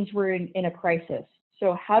 that means we're in a crisis.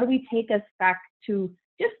 So how do we take us back to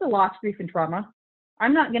just the loss, grief, and trauma?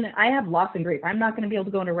 I have loss and grief. I'm not going to be able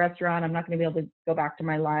to go into a restaurant. I'm not going to be able to go back to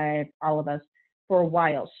my life, all of us, for a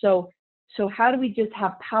while. So how do we just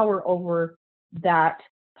have power over that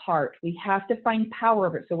part? We have to find power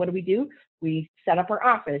over it. So what do? We set up our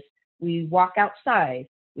office. We walk outside.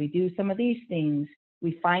 We do some of these things.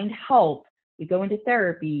 We find help. We go into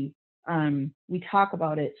therapy. We talk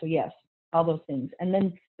about it. So yes, all those things. And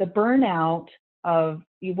then the burnout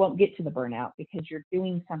you won't get to the burnout because you're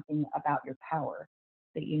doing something about your power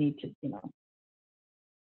that you need to,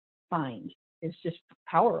 find. It's just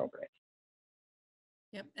power over it.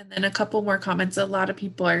 Yep. And then a couple more comments. A lot of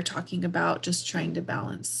people are talking about just trying to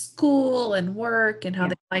balance school and work and how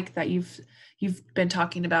they like that you've been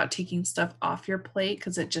talking about taking stuff off your plate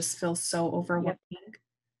because it just feels so overwhelming.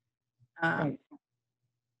 Right.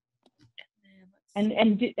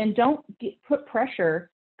 And don't put pressure.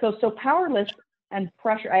 So powerless and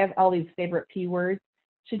pressure, I have all these favorite P words.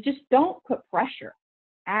 So just don't put pressure.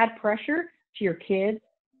 Add pressure to your kids,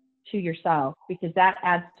 to yourself, because that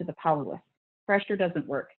adds to the powerless. Pressure doesn't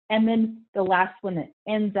work. And then the last one that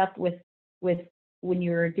ends up with when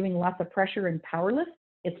you're doing lots of pressure and powerless,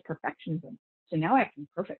 it's perfectionism. So now I have to be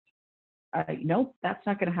perfect. No, that's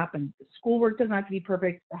not going to happen. The schoolwork doesn't have to be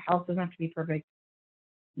perfect. The house doesn't have to be perfect.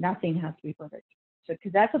 Nothing has to be perfect. So,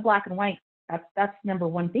 because that's a black and white. That's number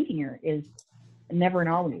one thinking here is never and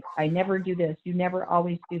always. I never do this. You never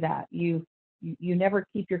always do that. You never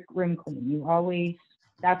keep your room clean. You always.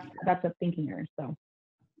 That's a thinking here. So,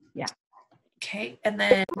 yeah. Okay, and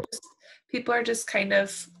then people are just kind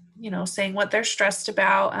of, saying what they're stressed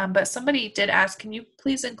about. But somebody did ask, can you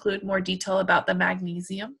please include more detail about the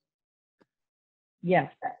magnesium?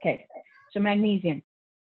 Yes. Okay. So magnesium.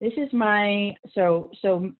 This is my so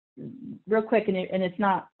real quick, and it's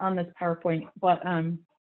not on this PowerPoint, but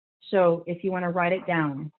so if you want to write it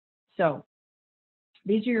down, so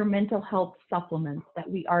these are your mental health supplements that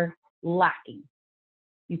we are lacking.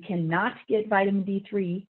 You cannot get vitamin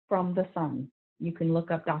D3 from the sun. You can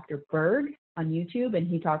look up Dr. Berg on YouTube, and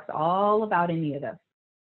he talks all about any of this.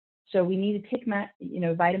 So we need to take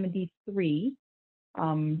vitamin D3,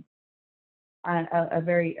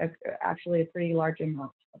 actually a pretty large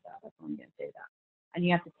amount of that. That's why I'm going to say that. And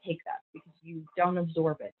you have to take that because you don't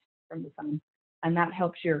absorb it from the sun, and that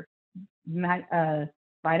helps your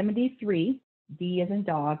vitamin D3. D as in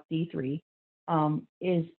dog, D3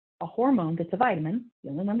 is a hormone that's a vitamin, the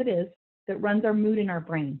only one that is, that runs our mood in our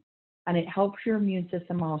brain. And it helps your immune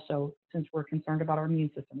system also, since we're concerned about our immune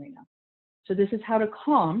system right now. So this is how to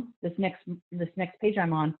calm, this next page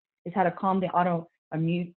I'm on is how to calm the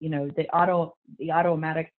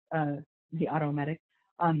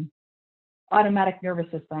automatic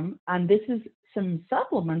nervous system. And this is some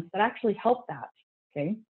supplements that actually help that,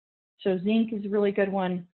 okay? So zinc is a really good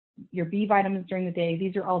one. Your B vitamins during the day,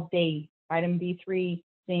 these are all day, vitamin B3,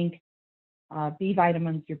 zinc, B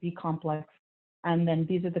vitamins, your B complex. And then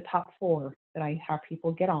these are the top 4 that I have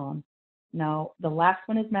people get on. Now, the last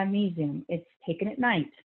one is magnesium. It's taken at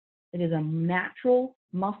night. It is a natural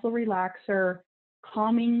muscle relaxer,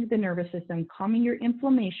 calming the nervous system, calming your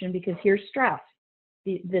inflammation, because here's stress.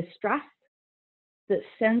 The stress that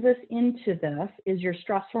sends us into this is your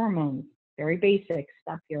stress hormones. Very basic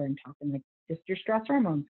stuff here I'm talking, like just your stress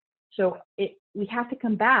hormones. So we have to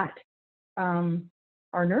combat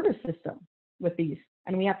our nervous system with these,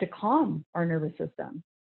 and we have to calm our nervous system.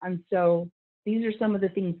 And so these are some of the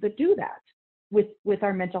things that do that with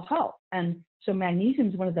our mental health. And so magnesium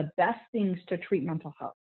is one of the best things to treat mental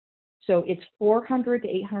health. So it's 400 to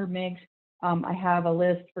 800 mgs. I have a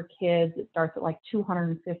list for kids. It starts at like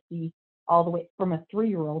 250, all the way from a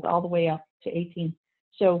 3-year-old all the way up to 18.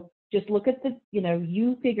 So just look at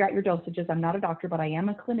you figure out your dosages. I'm not a doctor, but I am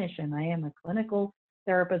a clinician. I am a clinical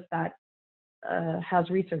therapist that has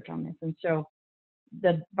research on this. And so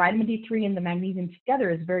the vitamin D3 and the magnesium together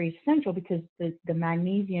is very essential because the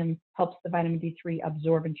magnesium helps the vitamin D3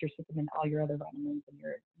 absorb into your system and all your other vitamins and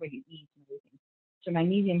your way you eat and everything. So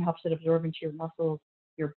magnesium helps it absorb into your muscles,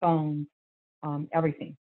 your bones,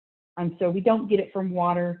 everything. And so we don't get it from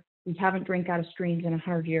water. We haven't drank out of streams in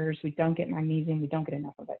 100 years. We don't get magnesium. We don't get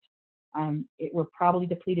enough of it. We're probably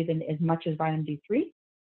depleted in as much as vitamin D3,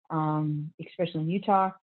 especially in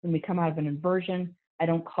Utah. When we come out of an inversion, I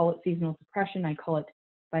don't call it seasonal depression. I call it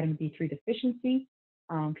vitamin D3 deficiency.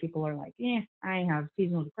 People are like, I have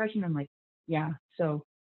seasonal depression. I'm like, yeah, so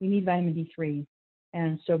we need vitamin D3.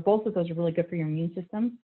 And so both of those are really good for your immune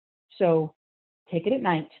system. So take it at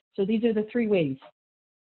night. So these are the 3 ways.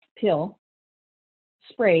 Pill,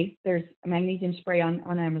 spray. There's a magnesium spray on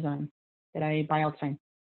Amazon that I buy all the time.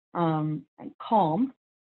 And Calm,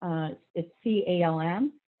 it's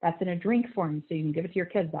CALM. That's in a drink form, so you can give it to your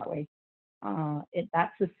kids that way.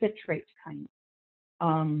 That's the citrate kind.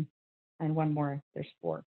 And one more, there's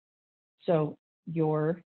 4. So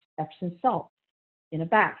your Epsom salt in a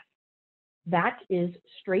bath, that is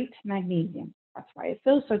straight magnesium. That's why it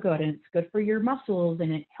feels so good, and it's good for your muscles,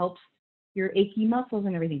 and it helps your achy muscles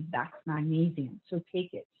and everything. That's magnesium. So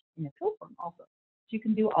take it in a pill form also. So you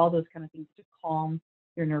can do all those kind of things to calm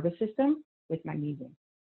your nervous system with magnesium.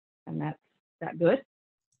 And that's that good.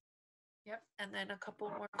 Yep. And then a couple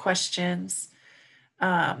more questions.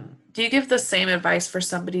 Do you give the same advice for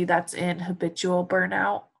somebody that's in habitual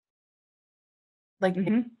burnout? Like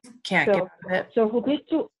can't get out of it? So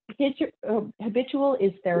habitual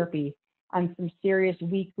is therapy on some serious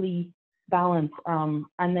weekly balance. And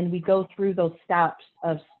then we go through those steps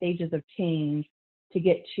of stages of change to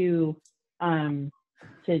get to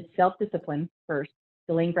self-discipline first,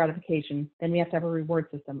 delaying gratification. Then we have to have a reward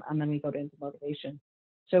system, and then we go into motivation.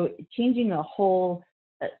 So changing a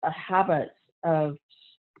habit of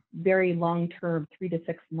very long-term, 3 to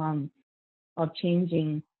 6 months of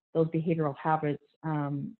changing those behavioral habits.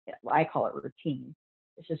 I call it routine.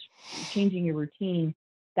 It's just changing your routine.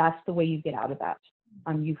 That's the way you get out of that.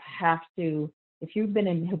 You have to, if you've been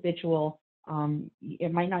in habitual,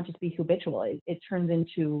 it might not just be habitual. It turns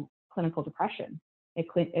into clinical depression.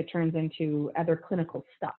 It turns into other clinical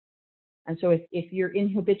stuff. And so if you're in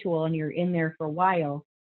habitual and you're in there for a while,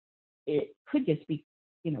 it could just be,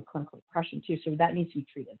 clinical depression too. So that needs to be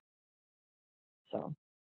treated. So.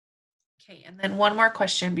 Okay, and then one more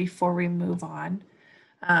question before we move on.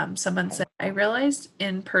 Someone said, I realized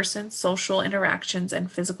in-person social interactions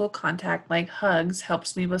and physical contact like hugs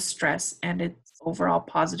helps me with stress and it's overall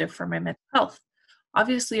positive for my mental health.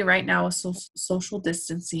 Obviously, right now with social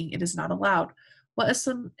distancing, it is not allowed. What is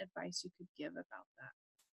some advice you could give about that?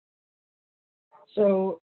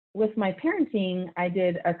 So with my parenting, I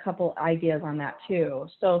did a couple ideas on that too.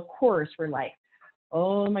 So of course we're like,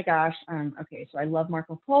 oh my gosh, okay, so I love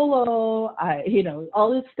Marco Polo,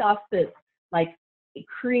 all this stuff that's like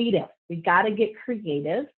creative. We got to get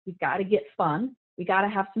creative. We got to get fun. We got to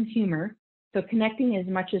have some humor. So connecting as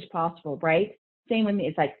much as possible, right? Same with me.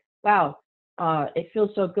 It's like, wow, it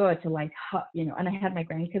feels so good to like, and I had my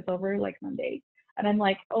grandkids over like Monday, and I'm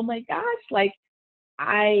like, oh my gosh, like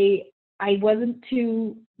I wasn't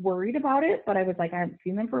too worried about it, but I was like, I haven't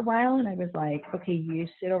seen them for a while, and I was like, okay, you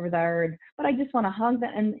sit over there, but I just want to hug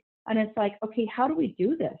them, and it's like, okay, how do we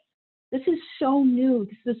do this? This is so new.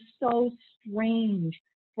 This is so strange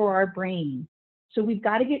for our brain. So we've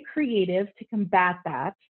got to get creative to combat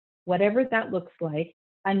that, whatever that looks like,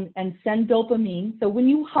 and send dopamine. So when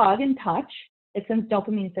you hug and touch, it sends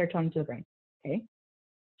dopamine and serotonin to the brain. Okay.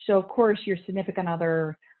 So of course your significant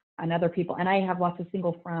other and other people, and I have lots of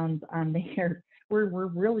single friends, we're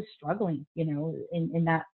really struggling, in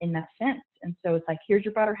that sense. And so it's like, here's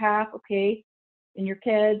your better half, okay, and your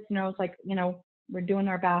kids, it's like, we're doing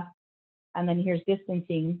our best, and then here's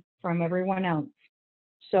distancing from everyone else.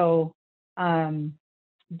 So do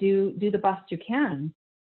the best you can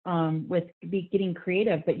with getting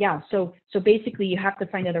creative. But yeah, so basically you have to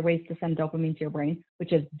find other ways to send dopamine to your brain,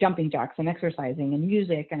 which is jumping jacks and exercising and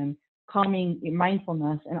music and calming,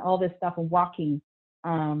 mindfulness and all this stuff, and walking,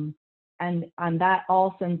 and that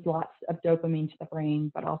all sends lots of dopamine to the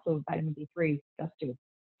brain, but also vitamin D3 does too.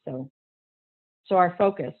 So our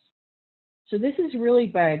focus. So this is really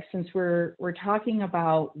big since we're talking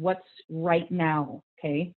about what's right now.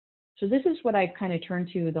 Okay, so this is what I've kind of turned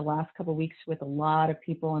to the last couple of weeks with a lot of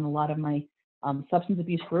people and a lot of my substance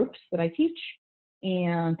abuse groups that I teach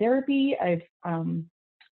and therapy.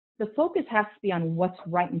 The focus has to be on what's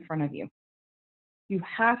right in front of you. You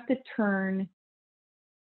have to turn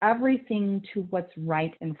everything to what's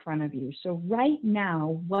right in front of you. So right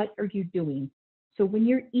now, what are you doing? So when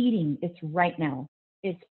you're eating, it's right now.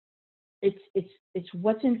 It's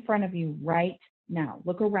what's in front of you right now.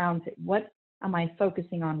 Look around. What am I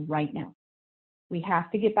focusing on right now? We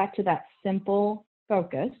have to get back to that simple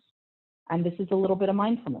focus. And this is a little bit of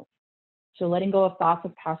mindfulness. So letting go of thoughts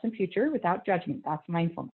of past and future without judgment. That's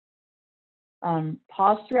mindfulness.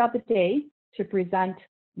 Pause throughout the day to present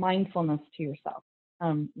mindfulness to yourself.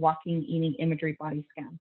 Walking, eating, imagery, body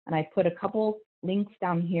scan. And I put a couple links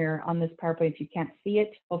down here on this PowerPoint. If you can't see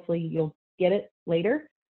it, hopefully you'll get it later.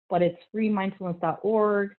 But it's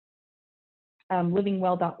freemindfulness.org,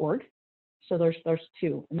 livingwell.org. So there's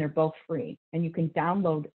two, and they're both free. And you can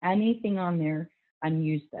download anything on there and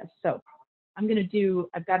use this. So I want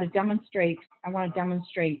to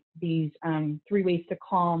demonstrate these 3 ways to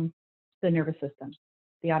calm the nervous system,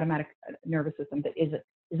 the automatic nervous system that is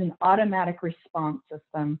an automatic response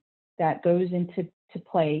system that goes into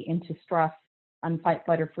play into stress and fight,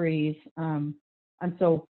 flight, or freeze. And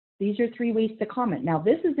so these are 3 ways to calm it. Now,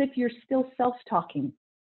 this is if you're still self-talking.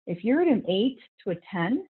 If you're at an 8 to a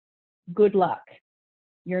 10, good luck.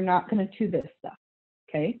 You're not going to do this stuff,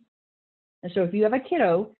 okay? And so if you have a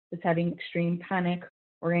kiddo that's having extreme panic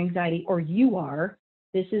or anxiety, or you are,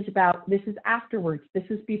 this is afterwards, this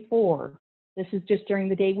is before, this is just during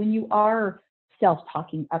the day when you are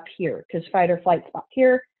self-talking up here, because fight or flight's up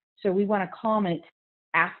here. So we want to calm it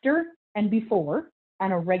after and before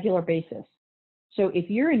on a regular basis. So if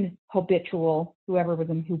you're in habitual, whoever was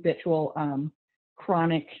in habitual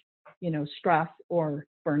chronic, stress or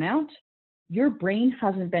burnout, your brain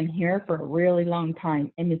hasn't been here for a really long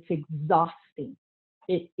time, and it's exhausting.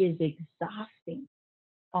 It is exhausting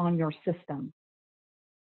on your system.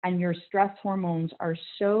 And your stress hormones are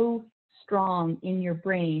so strong in your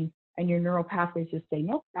brain, and your neural pathways just say,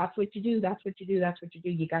 nope, that's what you do, that's what you do, that's what you do.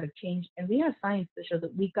 You got to change. And we have science to show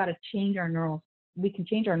that we've got to change our we can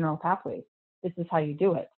change our neural pathways. This is how you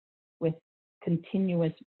do it, with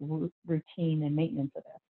continuous routine and maintenance of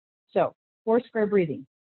it. So 4 square breathing.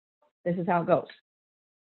 This is how it goes.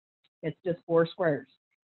 It's just 4 squares.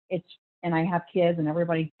 And I have kids and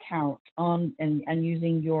everybody count on and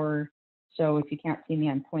using your, so if you can't see me,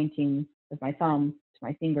 I'm pointing with my thumb to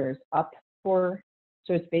my fingers up for,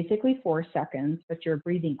 so it's basically 4 seconds, but you're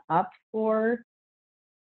breathing up 4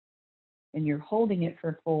 and you're holding it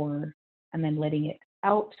for 4 and then letting it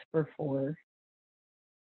out for 4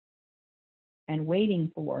 and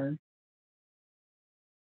waiting 4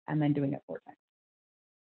 and then doing it 4 times.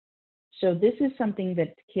 So this is something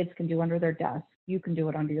that kids can do under their desk. You can do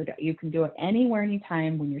it under your desk. You can do it anywhere,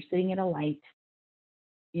 anytime when you're sitting at a light,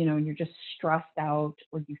 you know, and you're just stressed out,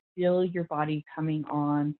 or you feel your body coming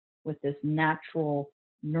on with this natural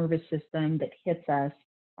nervous system that hits us,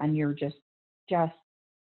 and you're just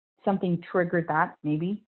something triggered that,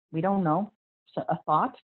 maybe, we don't know, so a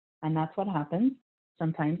thought, and that's what happens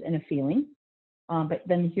sometimes in a feeling. But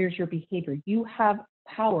then here's your behavior. You have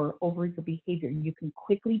power over your behavior. You can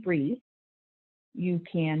quickly breathe. You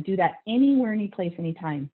can do that anywhere, any place,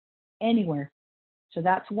 anytime, anywhere. So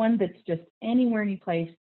that's one that's just anywhere, any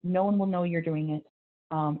place. No one will know you're doing it.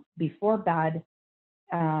 Before bed,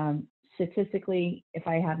 statistically, if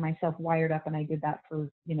I had myself wired up and I did that for,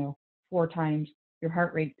 4 times, your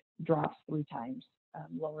heart rate drops 3 times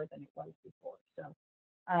lower than it was before. So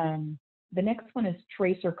the next one is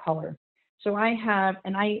tracer color. So I have,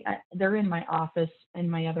 and they're in my office, in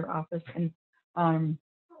my other office,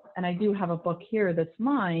 and I do have a book here that's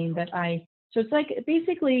mine so it's like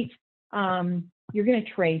basically you're going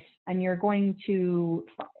to trace, and you're going to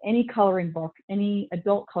any coloring book, any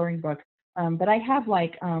adult coloring book, but I have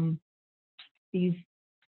like these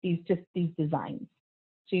designs.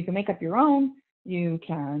 So you can make up your own, you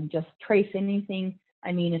can just trace anything.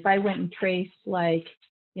 I mean, if I went and traced like,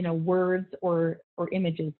 words or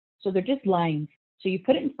images, so they're just lines. So you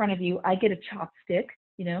put it in front of you. I get a chopstick,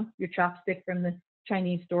 your chopstick from the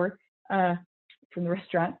Chinese store, from the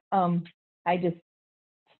restaurant. I just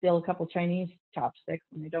steal a couple Chinese chopsticks,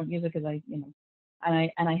 and I don't use it because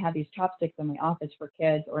and I have these chopsticks in my office for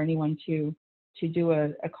kids or anyone to do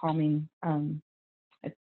a calming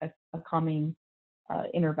a calming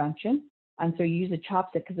intervention. And so you use a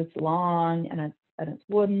chopstick because it's long and it's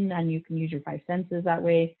wooden, and you can use your 5 senses that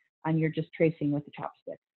way, and you're just tracing with the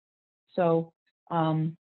chopstick. So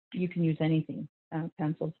you can use anything,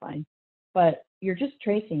 pencil's fine, but you're just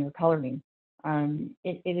tracing or coloring.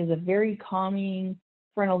 It is a very calming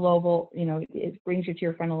frontal lobe, it brings you to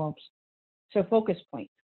your frontal lobes. So focus point.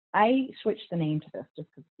 I switched the name to this just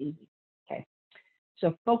because it's easy. Okay,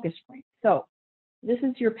 so focus point. So this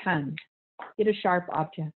is your pen. Get a sharp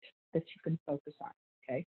object that you can focus on.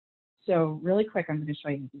 Okay, so really quick, I'm going to show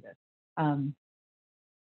you how to do this.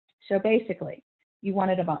 So basically, you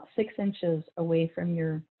want it about 6 inches away from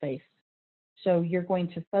your face. So you're going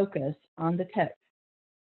to focus on the tip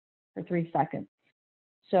for 3 seconds.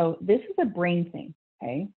 So this is a brain thing,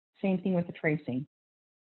 okay? Same thing with the tracing.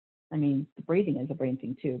 I mean, the breathing is a brain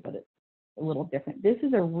thing too, but it's a little different. This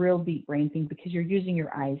is a real deep brain thing because you're using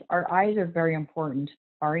your eyes. Our eyes are very important.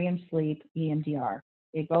 REM sleep, EMDR.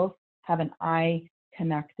 They both have an eye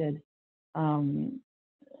connected,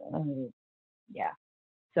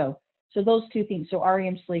 So those 2 things. So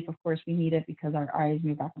REM sleep, of course, we need it because our eyes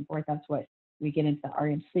move back and forth. That's what we get into the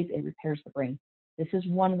REM sleep. It repairs the brain. This is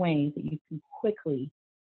one way that you can quickly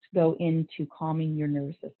go into calming your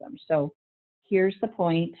nervous system. So here's the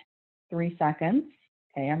point, 3 seconds.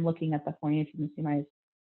 Okay, I'm looking at the point if you can see my eyes.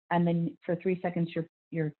 And then for 3 seconds,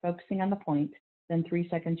 you're focusing on the point. Then 3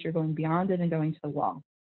 seconds, you're going beyond it and going to the wall.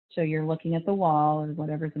 So you're looking at the wall or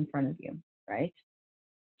whatever's in front of you, right?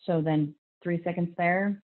 So then 3 seconds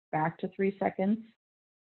there, back to 3 seconds,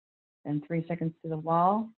 then 3 seconds to the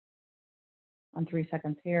wall, and 3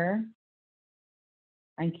 seconds here,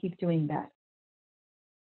 and keep doing that.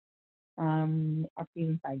 Up to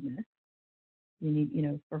even 5 minutes. You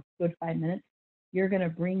need, for a good 5 minutes, you're going to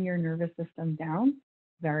bring your nervous system down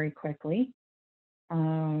very quickly.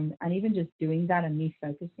 And even just doing that and me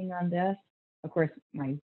focusing on this, of course,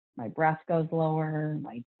 my breath goes lower,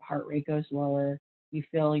 my heart rate goes lower. You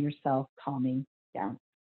feel yourself calming down.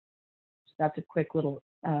 So that's a quick little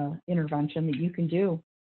intervention that you can do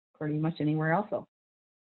pretty much anywhere else.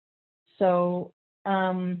 So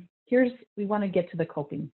we want to get to the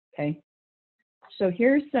coping, okay? So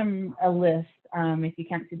here's a list. If you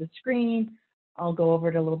can't see the screen, I'll go over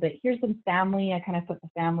it a little bit. Here's some family. I kind of put the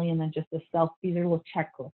family and then just the self. These are little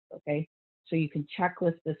checklists, okay? So you can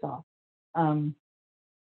checklist this off.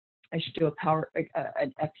 I should do a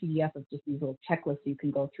PDF of just these little checklists you can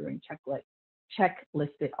go through and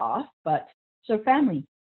checklist it off. But so family,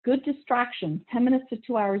 good distraction. 10 minutes to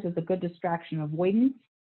 2 hours is a good distraction. Avoidance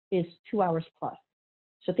is 2 hours plus.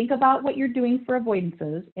 So think about what you're doing for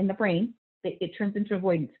avoidances in the brain. It turns into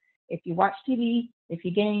avoidance. If you watch TV, if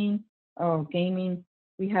you game, gaming,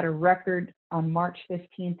 we had a record on March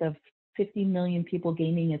 15th of 50 million people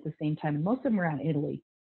gaming at the same time, and most of them were out in Italy.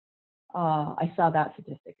 I saw that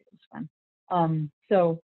statistic. It was fun.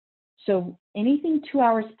 So anything 2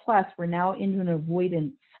 hours plus, we're now into an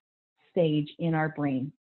avoidance stage in our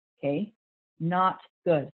brain. Okay, not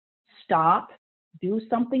good. Stop, do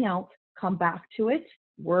something else, come back to it,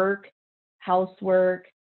 work, housework,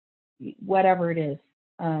 whatever it is.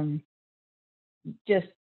 Just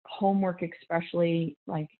homework, especially,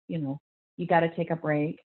 like, you got to take a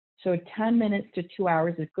break. So 10 minutes to 2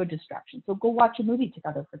 hours is good distraction. So go watch a movie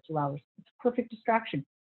together for 2 hours. It's a perfect distraction.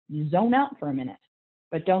 You zone out for a minute,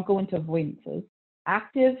 but don't go into avoidances.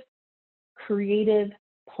 Active, creative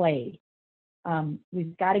play.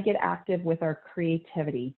 We've got to get active with our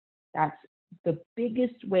creativity. That's the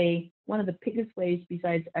biggest way, one of the biggest ways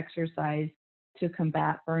besides exercise to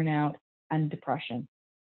combat burnout and depression.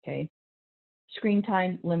 Okay. Screen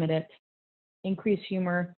time, limit it. Increase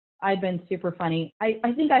humor. I've been super funny. I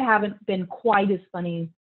think I haven't been quite as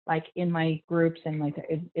funny like in my groups and like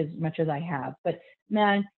as much as I have. But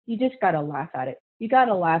man, you just got to laugh at it. You got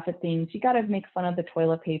to laugh at things. You got to make fun of the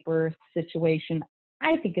toilet paper situation.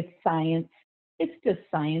 I think it's science. It's just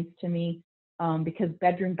science to me, because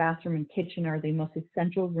bedroom, bathroom, and kitchen are the most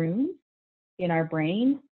essential rooms in our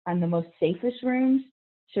brain and the most safest rooms.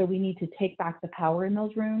 So we need to take back the power in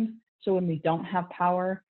those rooms. So when we don't have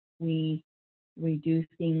power, we do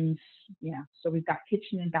things, yeah. So we've got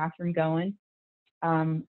kitchen and bathroom going.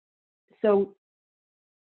 So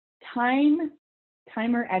timer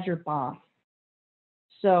as your boss.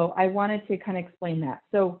 So I wanted to kind of explain that.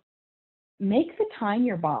 So make the time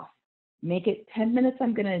your boss. Make it 10 minutes.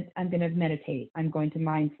 I'm gonna meditate. I'm going to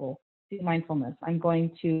do mindfulness. I'm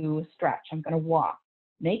going to stretch. I'm going to walk.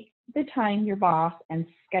 Make the time your boss and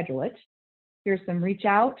schedule it. Here's some reach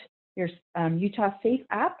out. Here's Utah Safe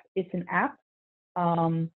app. It's an app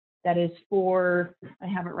that is for, I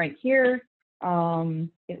have it right here.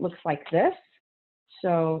 It looks like this.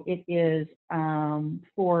 So it is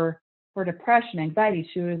for depression, anxiety,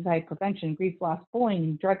 suicide prevention, grief, loss,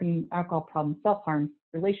 bullying, drug and alcohol problems, self-harm,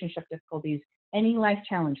 relationship difficulties, any life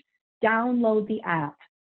challenge. Download the app.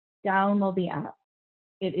 Download the app.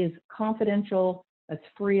 It is confidential. It's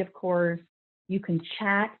free, of course. You can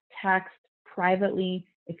chat, text privately.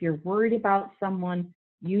 If you're worried about someone,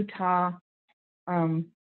 Utah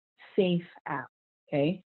Safe app.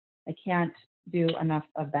 Okay. I can't do enough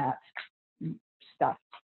of that stuff.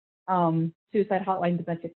 Suicide hotline,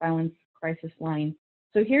 domestic violence crisis line.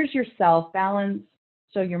 So here's your self balance.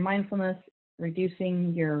 So your mindfulness,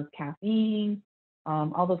 reducing your caffeine,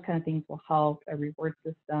 all those kind of things will help. A reward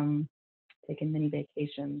system, taking mini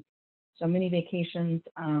vacations. So mini vacations,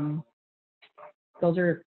 those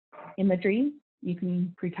are imagery. You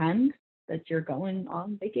can pretend that you're going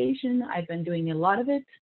on vacation. I've been doing a lot of it.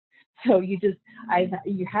 So you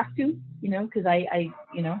have to, because I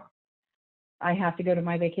have to go to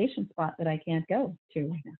my vacation spot that I can't go to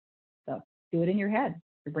right now. So do it in your head.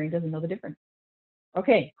 Your brain doesn't know the difference.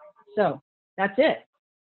 Okay, so that's it.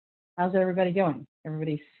 How's everybody doing?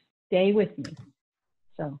 Everybody stay with me.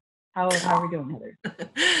 So how are we doing, Heather?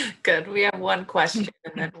 Good. We have one question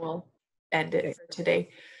and then we'll end it for today.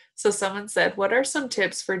 So someone said, what are some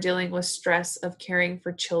tips for dealing with stress of caring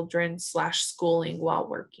for children / schooling while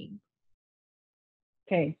working?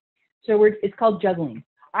 Okay, so it's called juggling.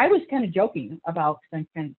 I was kind of joking about, kind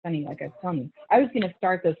of funny, like I was telling you. I was going to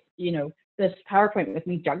start this, this PowerPoint with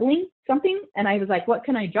me juggling something, and I was like, what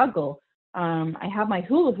can I juggle? I have my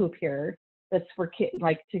hula hoop here that's for kids,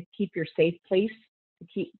 like to keep your safe place,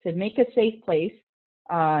 to make a safe place.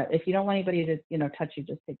 If you don't want anybody to, touch you,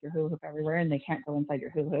 just take your hula hoop everywhere, and they can't go inside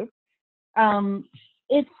your hula hoop.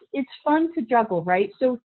 It's fun to juggle, right?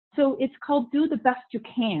 So it's called do the best you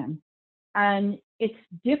can, and it's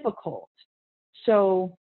difficult.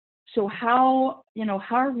 So how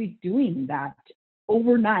are we doing that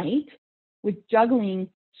overnight with juggling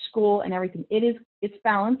school and everything? It's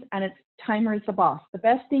balance, and it's timer is the boss. The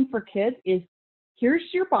best thing for kids is, here's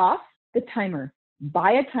your boss, the timer.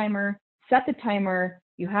 Buy a timer, set the timer.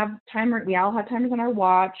 You have timer. We all have timers on our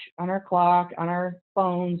watch, on our clock, on our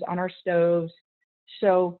phones, on our stoves.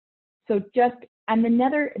 So just, and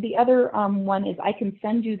the other one is, I can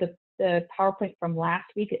send you the PowerPoint from last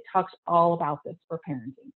week. It talks all about this for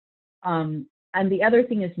parenting. And the other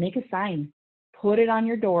thing is, make a sign, put it on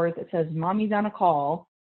your door that says mommy's on a call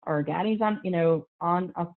or daddy's on,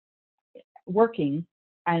 working,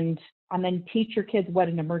 and then teach your kids what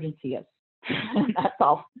an emergency is. That's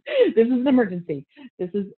all. This is an emergency. This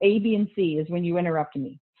is A, B, and C is when you interrupt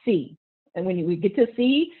me. C. And when we get to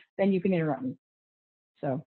C, then you can interrupt me. So